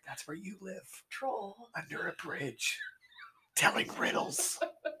arrow. It's like, that's where you live, troll under a bridge, telling riddles.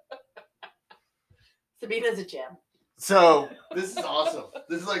 Sabina's a gem. So this is awesome.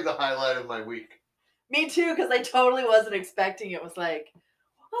 This is like the highlight of my week. Me too, because I totally wasn't expecting it. It was like,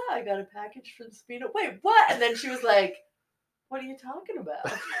 what? I got a package from Sabina. Wait, what? And then she was like, what are you talking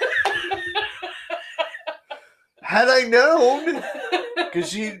about? Had I known,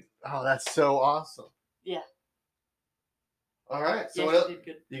 because that's so awesome. Yeah. All right. So Yeah, what she else? did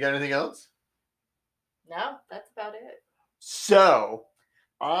good. You got anything else? No, that's about it. So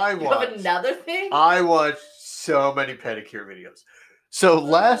You have another thing? I watched so many pedicure videos. So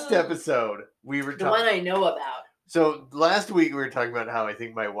last episode we were the one I know about. So last week we were talking about how I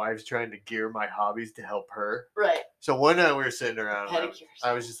think my wife's trying to gear my hobbies to help her. Right. So one night we were sitting around. Pedicures.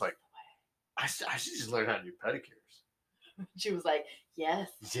 I was just like, I should just learn how to do pedicures. She was like, yes.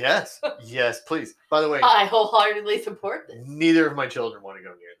 Yes, please. By the way, I wholeheartedly support this. neither of my children want to go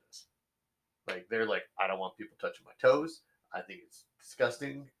near this. Like they're like, I don't want people touching my toes. I think it's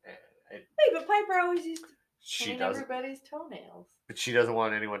disgusting. And Wait, but Piper always used to she paint doesn't. everybody's toenails. But she doesn't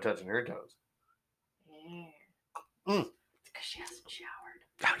want anyone touching her toes. Yeah. Mm. It's because she hasn't showered.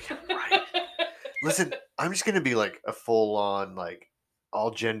 Oh, yeah, right. Listen, I'm just gonna be like a full on like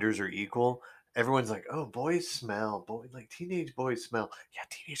all genders are equal. Everyone's like, oh, boys smell. Like teenage boys smell. Yeah,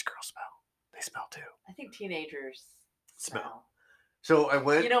 teenage girls smell. They smell too. I think teenagers Smell. So I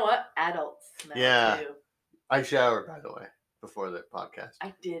went. You know what? Adults smell too. I showered, by the way, before the podcast.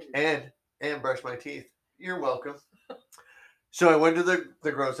 I did. And brushed my teeth. You're welcome. So I went to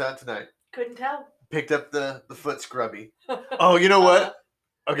the gross out tonight. Couldn't tell. Picked up the foot scrubby. Oh, you know what?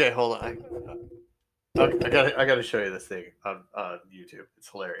 Okay, hold on. I gotta show you this thing on YouTube. It's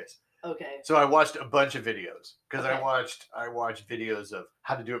hilarious. Okay. So I watched a bunch of videos because Okay. I watched videos of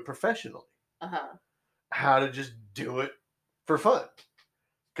how to do it professionally, Uh-huh. how to just do it for fun.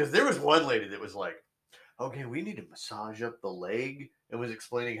 Because there was one lady that was like, "Okay, we need to massage up the leg," and was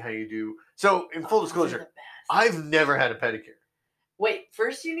explaining how you do. So in full Those are disclosure, the best. I've never had a pedicure. Wait,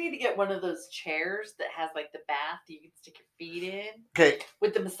 first you need to get one of those chairs that has like the bath that you can stick your feet in Okay,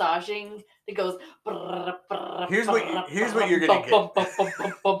 with the massaging that goes. Here's what you're gonna get.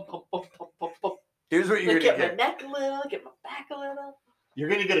 Here's what you're Like gonna get my get. neck a little, get my back a little. You're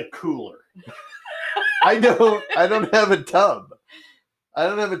gonna get a cooler. I don't have a tub. I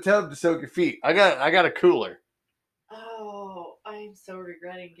don't have a tub to soak your feet. I got a cooler. Oh, I'm so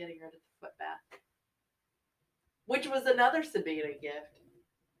regretting getting rid of the foot bath. Which was another Sabina gift.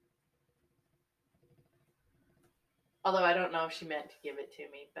 Although I don't know if she meant to give it to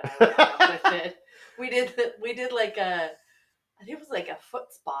me, but I went along with it. We did like I think it was like a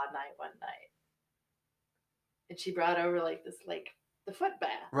foot spa night one night. And she brought over like this like the foot bath.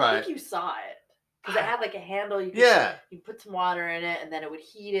 I Right. think you saw it. Because it had like a handle. You could put some water in it and then it would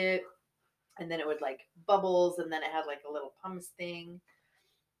heat it. And then it would like bubbles and then it had like a little pumice thing.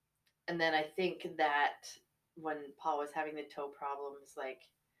 And then I think that when Paul was having the toe problems, like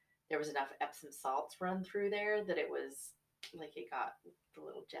there was enough Epsom salts run through there that it was like it got the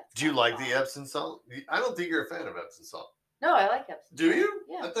little jets. Do you like the Epsom salt? I don't think you're a fan of Epsom salt. No, I like Epsom. Do salt. you?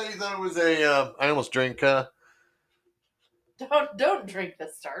 Yeah. I thought you thought it was a. I almost drank. Don't drink the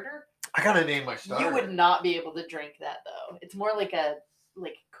starter. I gotta name my starter. You would not be able to drink that though. It's more like a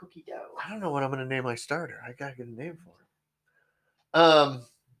cookie dough. I don't know what I'm gonna name my starter. I gotta get a name for it.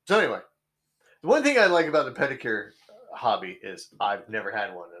 So anyway, the one thing I like about the pedicure hobby is I've never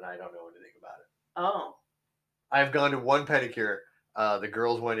had one and I don't know anything about it. Oh. I've gone to one pedicure. The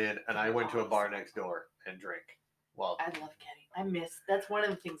girls went in and I went to a bar next door and drank. Well, I love getting. That's one of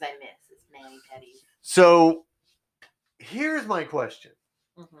the things I miss is mani pedis. So here's my question.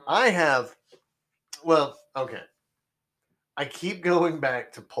 Mm-hmm. I keep going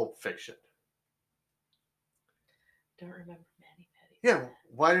back to Pulp Fiction. Don't remember mani pedis. Yeah,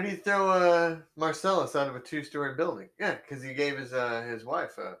 why did he throw Marcellus out of a 2-story building? Yeah, because he gave his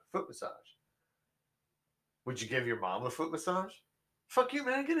wife a foot massage. Would you give your mom a foot massage? Fuck you,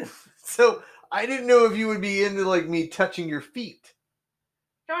 man. Get it. So I didn't know if you would be into like me touching your feet.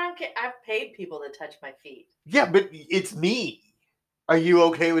 No, I've paid people to touch my feet. Yeah, but it's me. Are you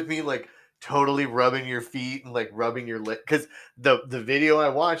okay with me like totally rubbing your feet and like rubbing your leg? Because the video I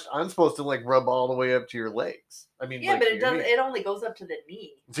watched, I'm supposed to like rub all the way up to your legs. I mean, but it doesn't. It only goes up to the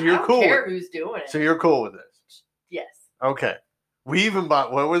knee. So you're I don't cool care with- who's doing it. So you're cool with this? Yes. Okay. We even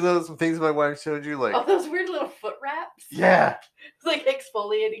bought, what were those things my wife showed you? Like, Oh, those weird little foot wraps. yeah. It's like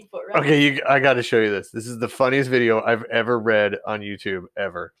exfoliating foot wraps. Okay, I got to show you this. This is the funniest video I've ever read on YouTube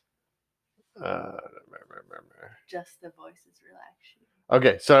ever. Just the voices relaxing.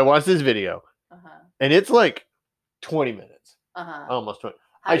 Okay, so I watched this video, and it's like 20 minutes. Almost 20.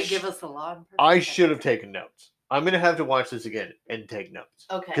 How to give us a lawn? I should have taken notes. I'm going to have to watch this again and take notes.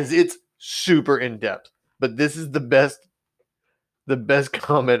 Okay. Because it's super in-depth. But this is the best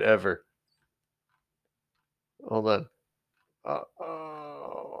comment ever. Hold on.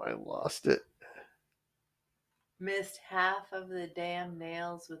 Oh, I lost it. Missed half of the damn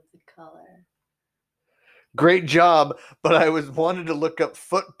nails with the color. Great job, but I wanted to look up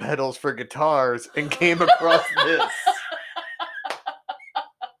foot pedals for guitars and came across this.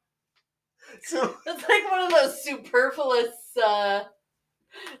 So it's like one of those superfluous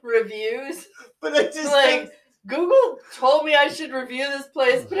reviews. But I just like Google told me I should review this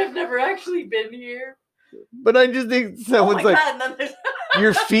place, but I've never actually been here. But I just think someone's like, God,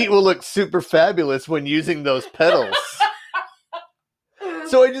 your feet will look super fabulous when using those pedals.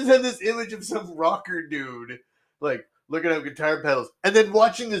 So I just had this image of some rocker dude, like, looking at guitar pedals, and then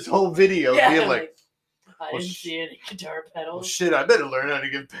watching this whole video being like, I didn't see any guitar pedals. Well, shit, I better learn how to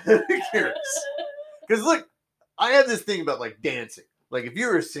give pedicures. Because, look, I have this thing about, like, dancing. Like, if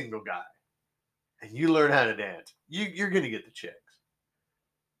you're a single guy and you learn how to dance, you're going to get the chicks.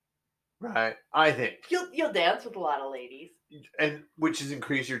 Right? I think. You'll dance with a lot of ladies. And which is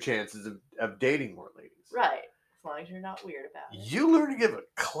increase your chances of dating more ladies. Right. As long as you're not weird about it. You learn to give a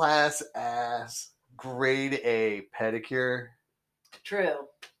class-ass, grade A pedicure. True.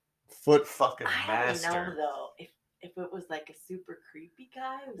 Foot fucking master. I don't know, though. If it was like a super creepy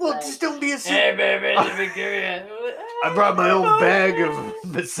guy. Well, like, just don't be a super... Hey, baby, let me give you... I brought my own bag of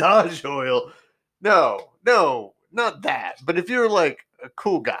massage oil. No, not that. But if you're like a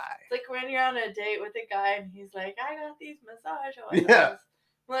cool guy. It's like when you're on a date with a guy and he's like, I got these massage oils. Yeah.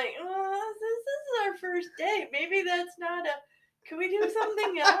 Like, oh, this is our first date. Maybe that's not a... Can we do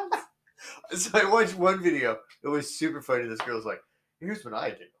something else? So I watched one video. It was super funny. This girl's like, here's what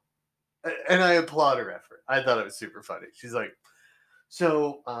I do. And I applaud her effort. I thought it was super funny. She's like,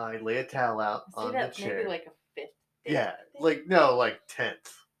 so I lay a towel out on the chair. Maybe like a fifth date. Yeah. Like, no, like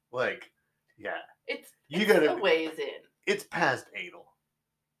 10th. Like, yeah. It's gotta, a ways in. It's past anal.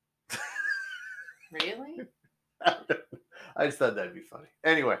 Really? I just thought that'd be funny.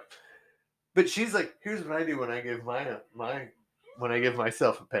 Anyway, but she's like, here's what I do when I give when I give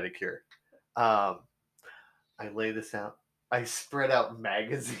myself a pedicure. I lay this out. I spread out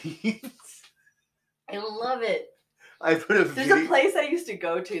magazines. I love it. I put a There's a place I used to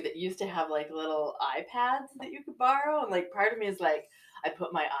go to that used to have like little iPads that you could borrow, and like part of me is like, I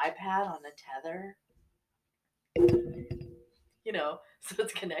put my iPad on a tether. You know, so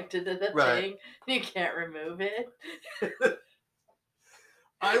it's connected to the thing. You can't remove it.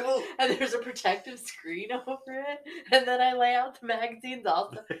 I will. And there's a protective screen over it. And then I lay out the magazines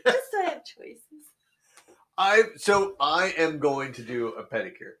also. Just so I have choices. I am going to do a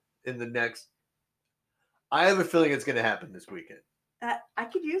pedicure in the next. I have a feeling it's going to happen this weekend. I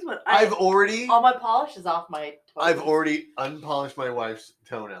could use one. I've already. All my polish is off my toes. I've already unpolished my wife's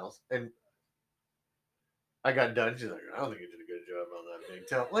toenails. And I got done. She's like, I don't think you did a good job on that big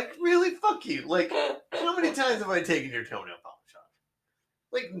toe. Like, really? Fuck you. Like, how many times have I taken your toenail polish off?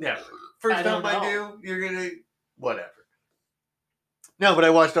 Like, never. First time I do, you're going to, whatever. No, but I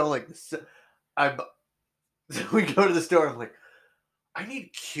watched all, like, so we go to the store. I'm like, I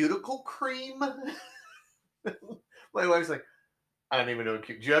need cuticle cream. My wife's like, I don't even know.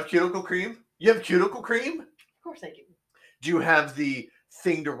 Do you have cuticle cream? You have cuticle cream? Of course I do. Do you have the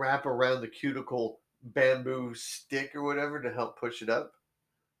thing to wrap around the cuticle bamboo stick or whatever to help push it up?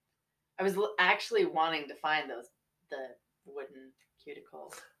 I was actually wanting to find the wooden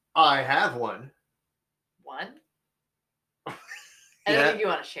cuticles. I have one. One? I don't think you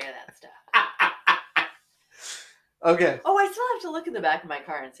want to share that stuff. Okay. Oh, I still have to look in the back of my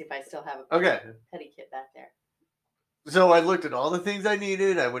car and see if I still have a petty kit back there. So I looked at all the things I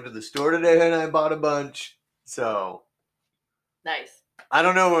needed. I went to the store today and I bought a bunch. So. Nice. I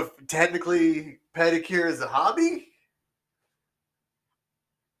don't know if technically pedicure is a hobby.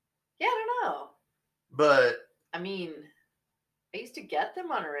 Yeah, I don't know. But. I mean, I used to get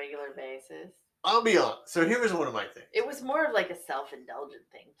them on a regular basis. I'll be honest. So here's one of my things. It was more of like a self-indulgent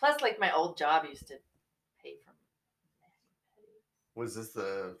thing. Plus, like my old job used to pay for Was this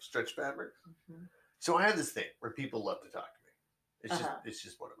the stretch fabric? Mm-hmm. So I have this thing where people love to talk to me. It's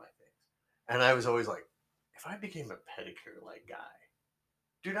just one of my things. And I was always like, if I became a pedicure like guy,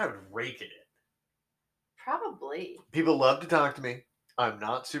 dude, I would rake it in. Probably. People love to talk to me. I'm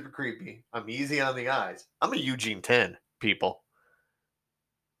not super creepy. I'm easy on the eyes. I'm a Eugene 10, people.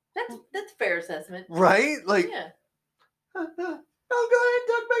 That's a fair assessment. Right? Like, Yeah. oh, go ahead and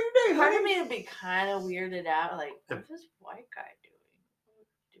talk about your day, Part honey. of me would be kind of weirded out. Like, what's this white guy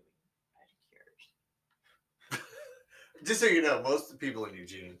doing pedicures? Just so you know, most of the people in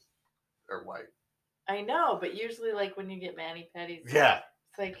Eugene are white. I know, but usually, like, when you get mani-pedis, Yeah.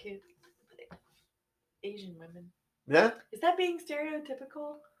 it's like Asian women. Yeah? Is that being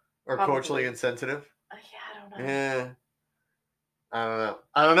stereotypical? Or Probably. culturally insensitive? Yeah, I don't know. Yeah.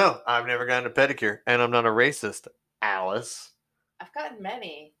 I don't know. I've never gotten a pedicure, and I'm not a racist, Alice. I've gotten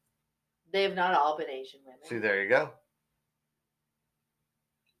many. They have not all been Asian women. See, there you go.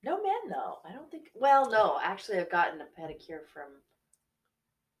 No men, though. I don't think. Well, no. Actually, I've gotten a pedicure from.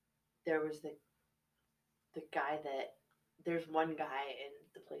 There was the guy that. There's one guy in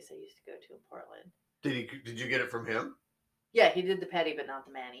the place I used to go to in Portland. Did you get it from him? Yeah, he did the pedi, but not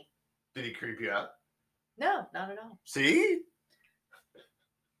the mani. Did he creep you out? No, not at all. See?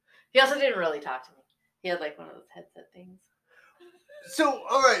 He also didn't really talk to me. He had like one of those headset things. So,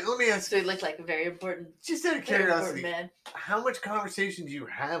 all right, let me ask. So he looked like a very important, just out of very important curiosity, man. how much conversation do you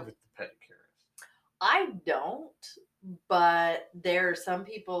have with the pedicurist? I don't, but there are some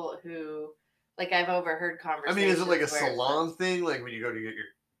people who, like, I've overheard conversations. I mean, is it like a where salon thing? Like when you go to get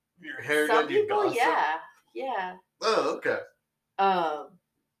your hair some done, do you people, gossip? yeah. Oh, okay.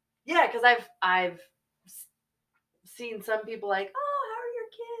 Yeah, because I've seen some people like, oh, how are your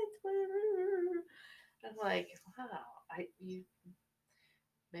kids? I'm like, wow,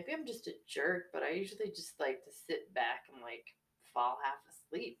 maybe I'm just a jerk, but I usually just like to sit back and like fall half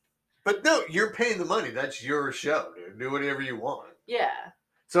asleep. But no, you're paying the money. That's your show, dude. Do whatever you want. Yeah.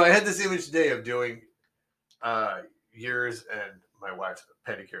 So I had this image today of doing yours and my wife's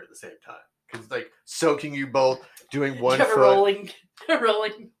pedicure at the same time. Because like soaking you both, doing one foot. rolling.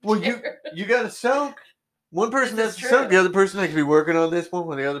 Well, chair. you got to soak. One person This has is to soak. true. The other person has to be working on this one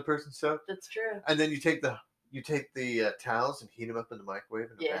while the other person soaks. That's true. And then you take the towels and heat them up in the microwave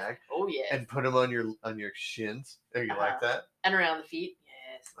in a bag. Oh yeah. And put them on your shins. Oh, you like that? And around the feet.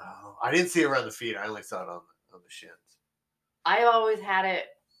 Yes. Oh, I didn't see it around the feet. I only saw it on the shins. I've always had it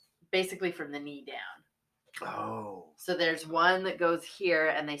basically from the knee down. Oh. So there's one that goes here,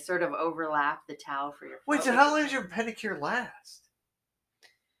 and they sort of overlap the towel for your foot. Wait, so how long does your pedicure last?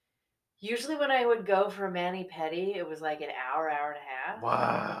 Usually when I would go for a mani-pedi, it was like an hour and a half.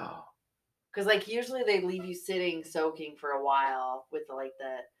 Wow. Because like usually they leave you sitting soaking for a while with like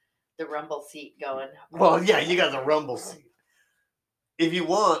the rumble seat going. Well, yeah, you got the rumble seat. If you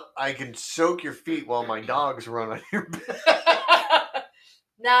want, I can soak your feet while my dogs run on your bed.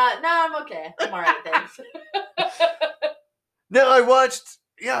 Nah, I'm okay. I'm alright, thanks. No, I watched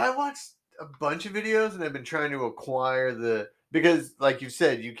a bunch of videos and I've been trying to acquire because like you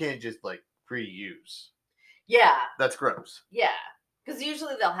said, you can't just like pre-use. Yeah. That's gross. Yeah. Because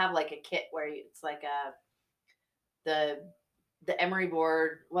usually they'll have like a kit where it's like the emery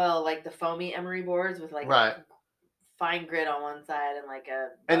board, well, like the foamy emery boards with like right. fine grit on one side and like a.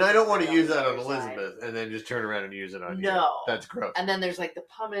 And I don't want to use that on other Elizabeth and then just turn around and use it on you. No. That's gross. And then there's like the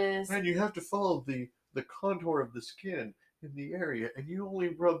pumice. And you have to follow the contour of the skin in the area, and you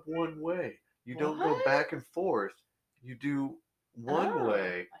only rub one way. You don't go back and forth. You do one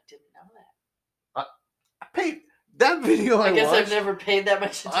way. I didn't know that. I paid that video. I guess watched, I've never paid that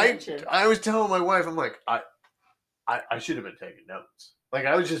much attention. I was telling my wife, I'm like, I should have been taking notes. Like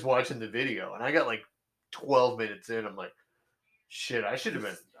I was just watching the video, and I got like 12 minutes in. I'm like, shit, I should have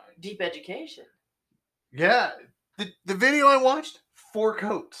been. Deep education. Yeah, the video I watched, 4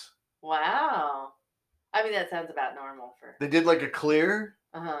 coats. Wow. I mean, that sounds about normal for. They did like a clear,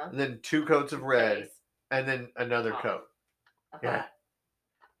 and then 2 coats of red, and then another coat. Yeah.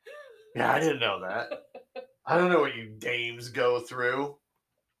 Yeah, I didn't know that. I don't know what you dames go through.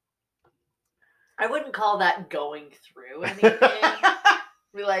 I wouldn't call that going through anything.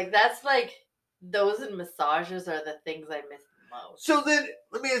 Be like, that's like, those and massages are the things I miss the most. So then,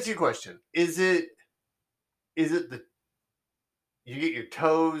 let me ask you a question. Is it you get your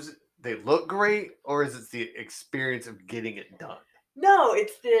toes, they look great, or is it the experience of getting it done? No,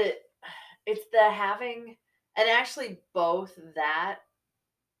 it's the having, and actually both that,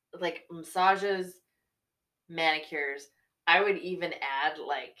 like massages, manicures. I would even add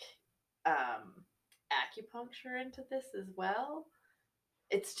like acupuncture into this as well.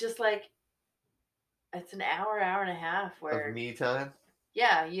 It's just like it's an hour and a half where of me time.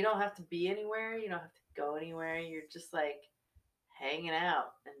 Yeah, you don't have to be anywhere. You don't have to go anywhere. You're just like hanging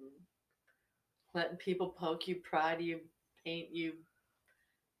out and letting people poke you, prod you, paint you,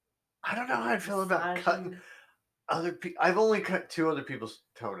 I don't know how I feel about cutting other people. I've only cut 2 other people's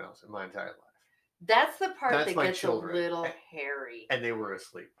toenails in my entire life. That's the part That's that my gets children. a little hairy. And they were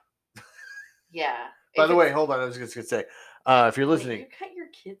asleep. Yeah. By the way, hold on. I was just going to say, if you're listening. Wait, you cut your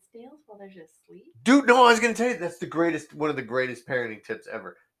kids' nails while they're just asleep? Dude, no, I was going to tell you, that's one of the greatest parenting tips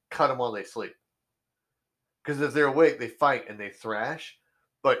ever. Cut them while they sleep. Because if they're awake, they fight and they thrash.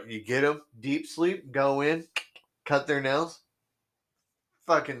 But you get them, deep sleep, go in, cut their nails.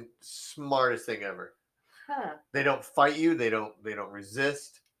 Fucking smartest thing ever. Huh. They don't fight you. They don't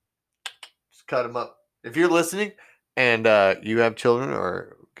resist. Just cut them up. If you're listening and you have children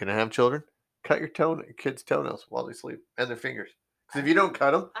or gonna have children, cut your kids' toenails while they sleep and their fingers. Because if you don't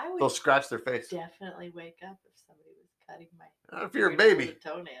cut them, they'll scratch their face. Definitely wake up if somebody was cutting my. If you're a baby.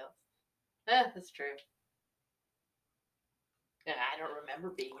 Toenails. That's true. Yeah, I don't remember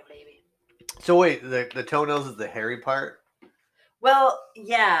being a baby. So wait, the toenails is the hairy part? Well,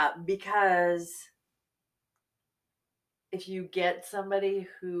 yeah, because if you get somebody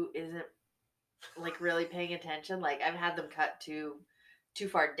who isn't like really paying attention, like I've had them cut too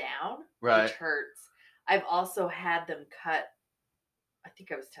far down, right, which hurts. I've also had them cut. I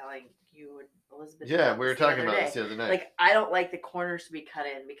think I was telling you and Elizabeth. Yeah, we were talking about this the other night. Like I don't like the corners to be cut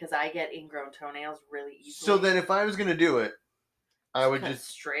in because I get ingrown toenails really easily. So then, if I was gonna do it, I would cut just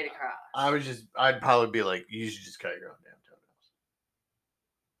straight across. I'd probably be like, you should just cut your own damn toenails.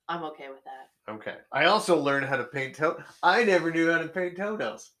 I'm okay with that. Okay. I also learned how to paint I never knew how to paint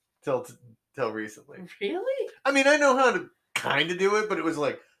toenails till recently. Really? I mean, I know how to kind of do it, but it was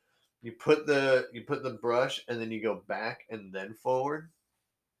like you put the brush and then you go back and then forward.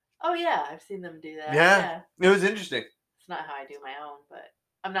 Oh yeah, I've seen them do that. Yeah. It was interesting. It's not how I do my own, but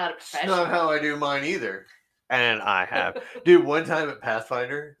I'm not a professional. It's not how I do mine either. And I have. Dude, one time at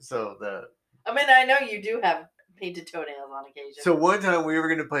Pathfinder, I mean, I know you do have painted toenails on occasion. So one time we were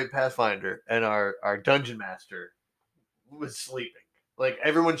going to play Pathfinder, and our dungeon master was sleeping. Like,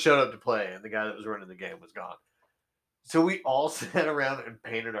 everyone showed up to play, and the guy that was running the game was gone. So we all sat around and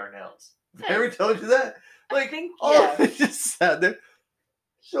painted our nails. Have I ever told you that? Like, we just sat there.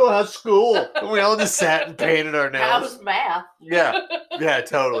 So how's school? And we all just sat and painted our nails. How's math? Yeah,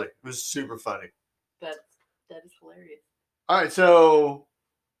 totally. It was super funny. That is hilarious. All right, so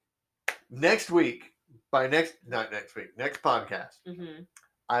next podcast,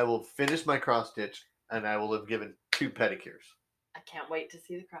 I will finish my cross stitch and I will have given 2 pedicures. I can't wait to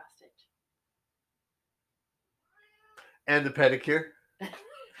see the cross stitch. And the pedicure?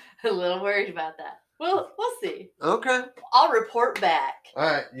 A little worried about that. We'll see. Okay. I'll report back.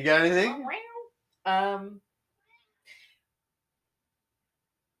 All right, you got anything?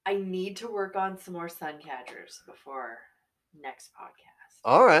 I need to work on some more sun catchers before next podcast.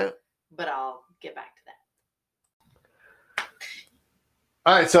 All right. But I'll get back to that.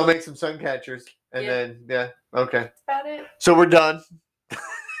 All right, so I'll make some sun catchers. And then, okay. That's about it. So we're done.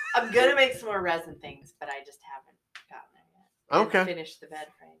 I'm going to make some more resin things, but I just haven't gotten there yet. Okay. And finish the bed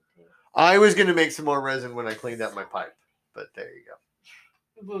frame, too. I was going to make some more resin when I cleaned out my pipe. But there you go.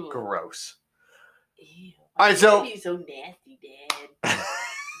 Ooh. Gross. Ew. All right, so... You're so nasty, Dad.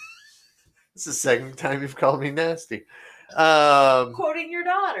 This is the second time you've called me nasty. Quoting your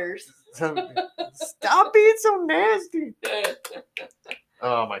daughters. Stop being so nasty.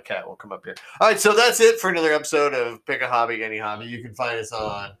 Oh, my cat will come up here. All right, so that's it for another episode of Pick a Hobby, Any Hobby. You can find us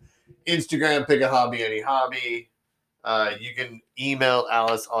on Instagram, Pick a Hobby, Any Hobby. You can email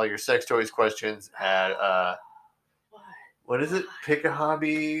Alice all your sex toys questions at what is it? Pick a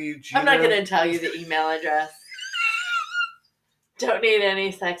Hobby. Gmail? I'm not going to tell you the email address. Don't need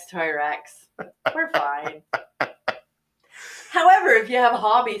any sex toy Rex. We're fine. However, if you have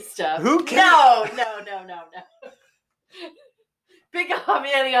hobby stuff, who cares? No. Pick a hobby,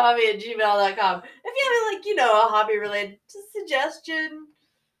 any hobby at gmail.com. If you have a hobby related suggestion.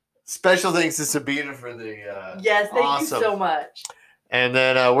 Special thanks to Sabina for the yes, thank you so much. And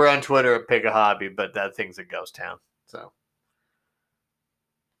then we're on Twitter at Pick a Hobby, but that thing's a ghost town. So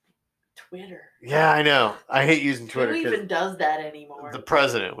Twitter. Yeah, I know. I hate using Twitter. Who even does that anymore? The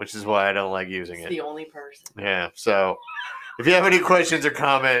president, which is why I don't like using it. The only person. Yeah. So if you have any questions or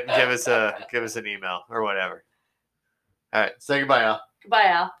comment, give us an email or whatever. All right. Say goodbye, Al. Goodbye,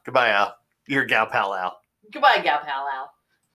 Al. Goodbye, Al. You're Gal Pal Al. Goodbye, Gal Pal Al.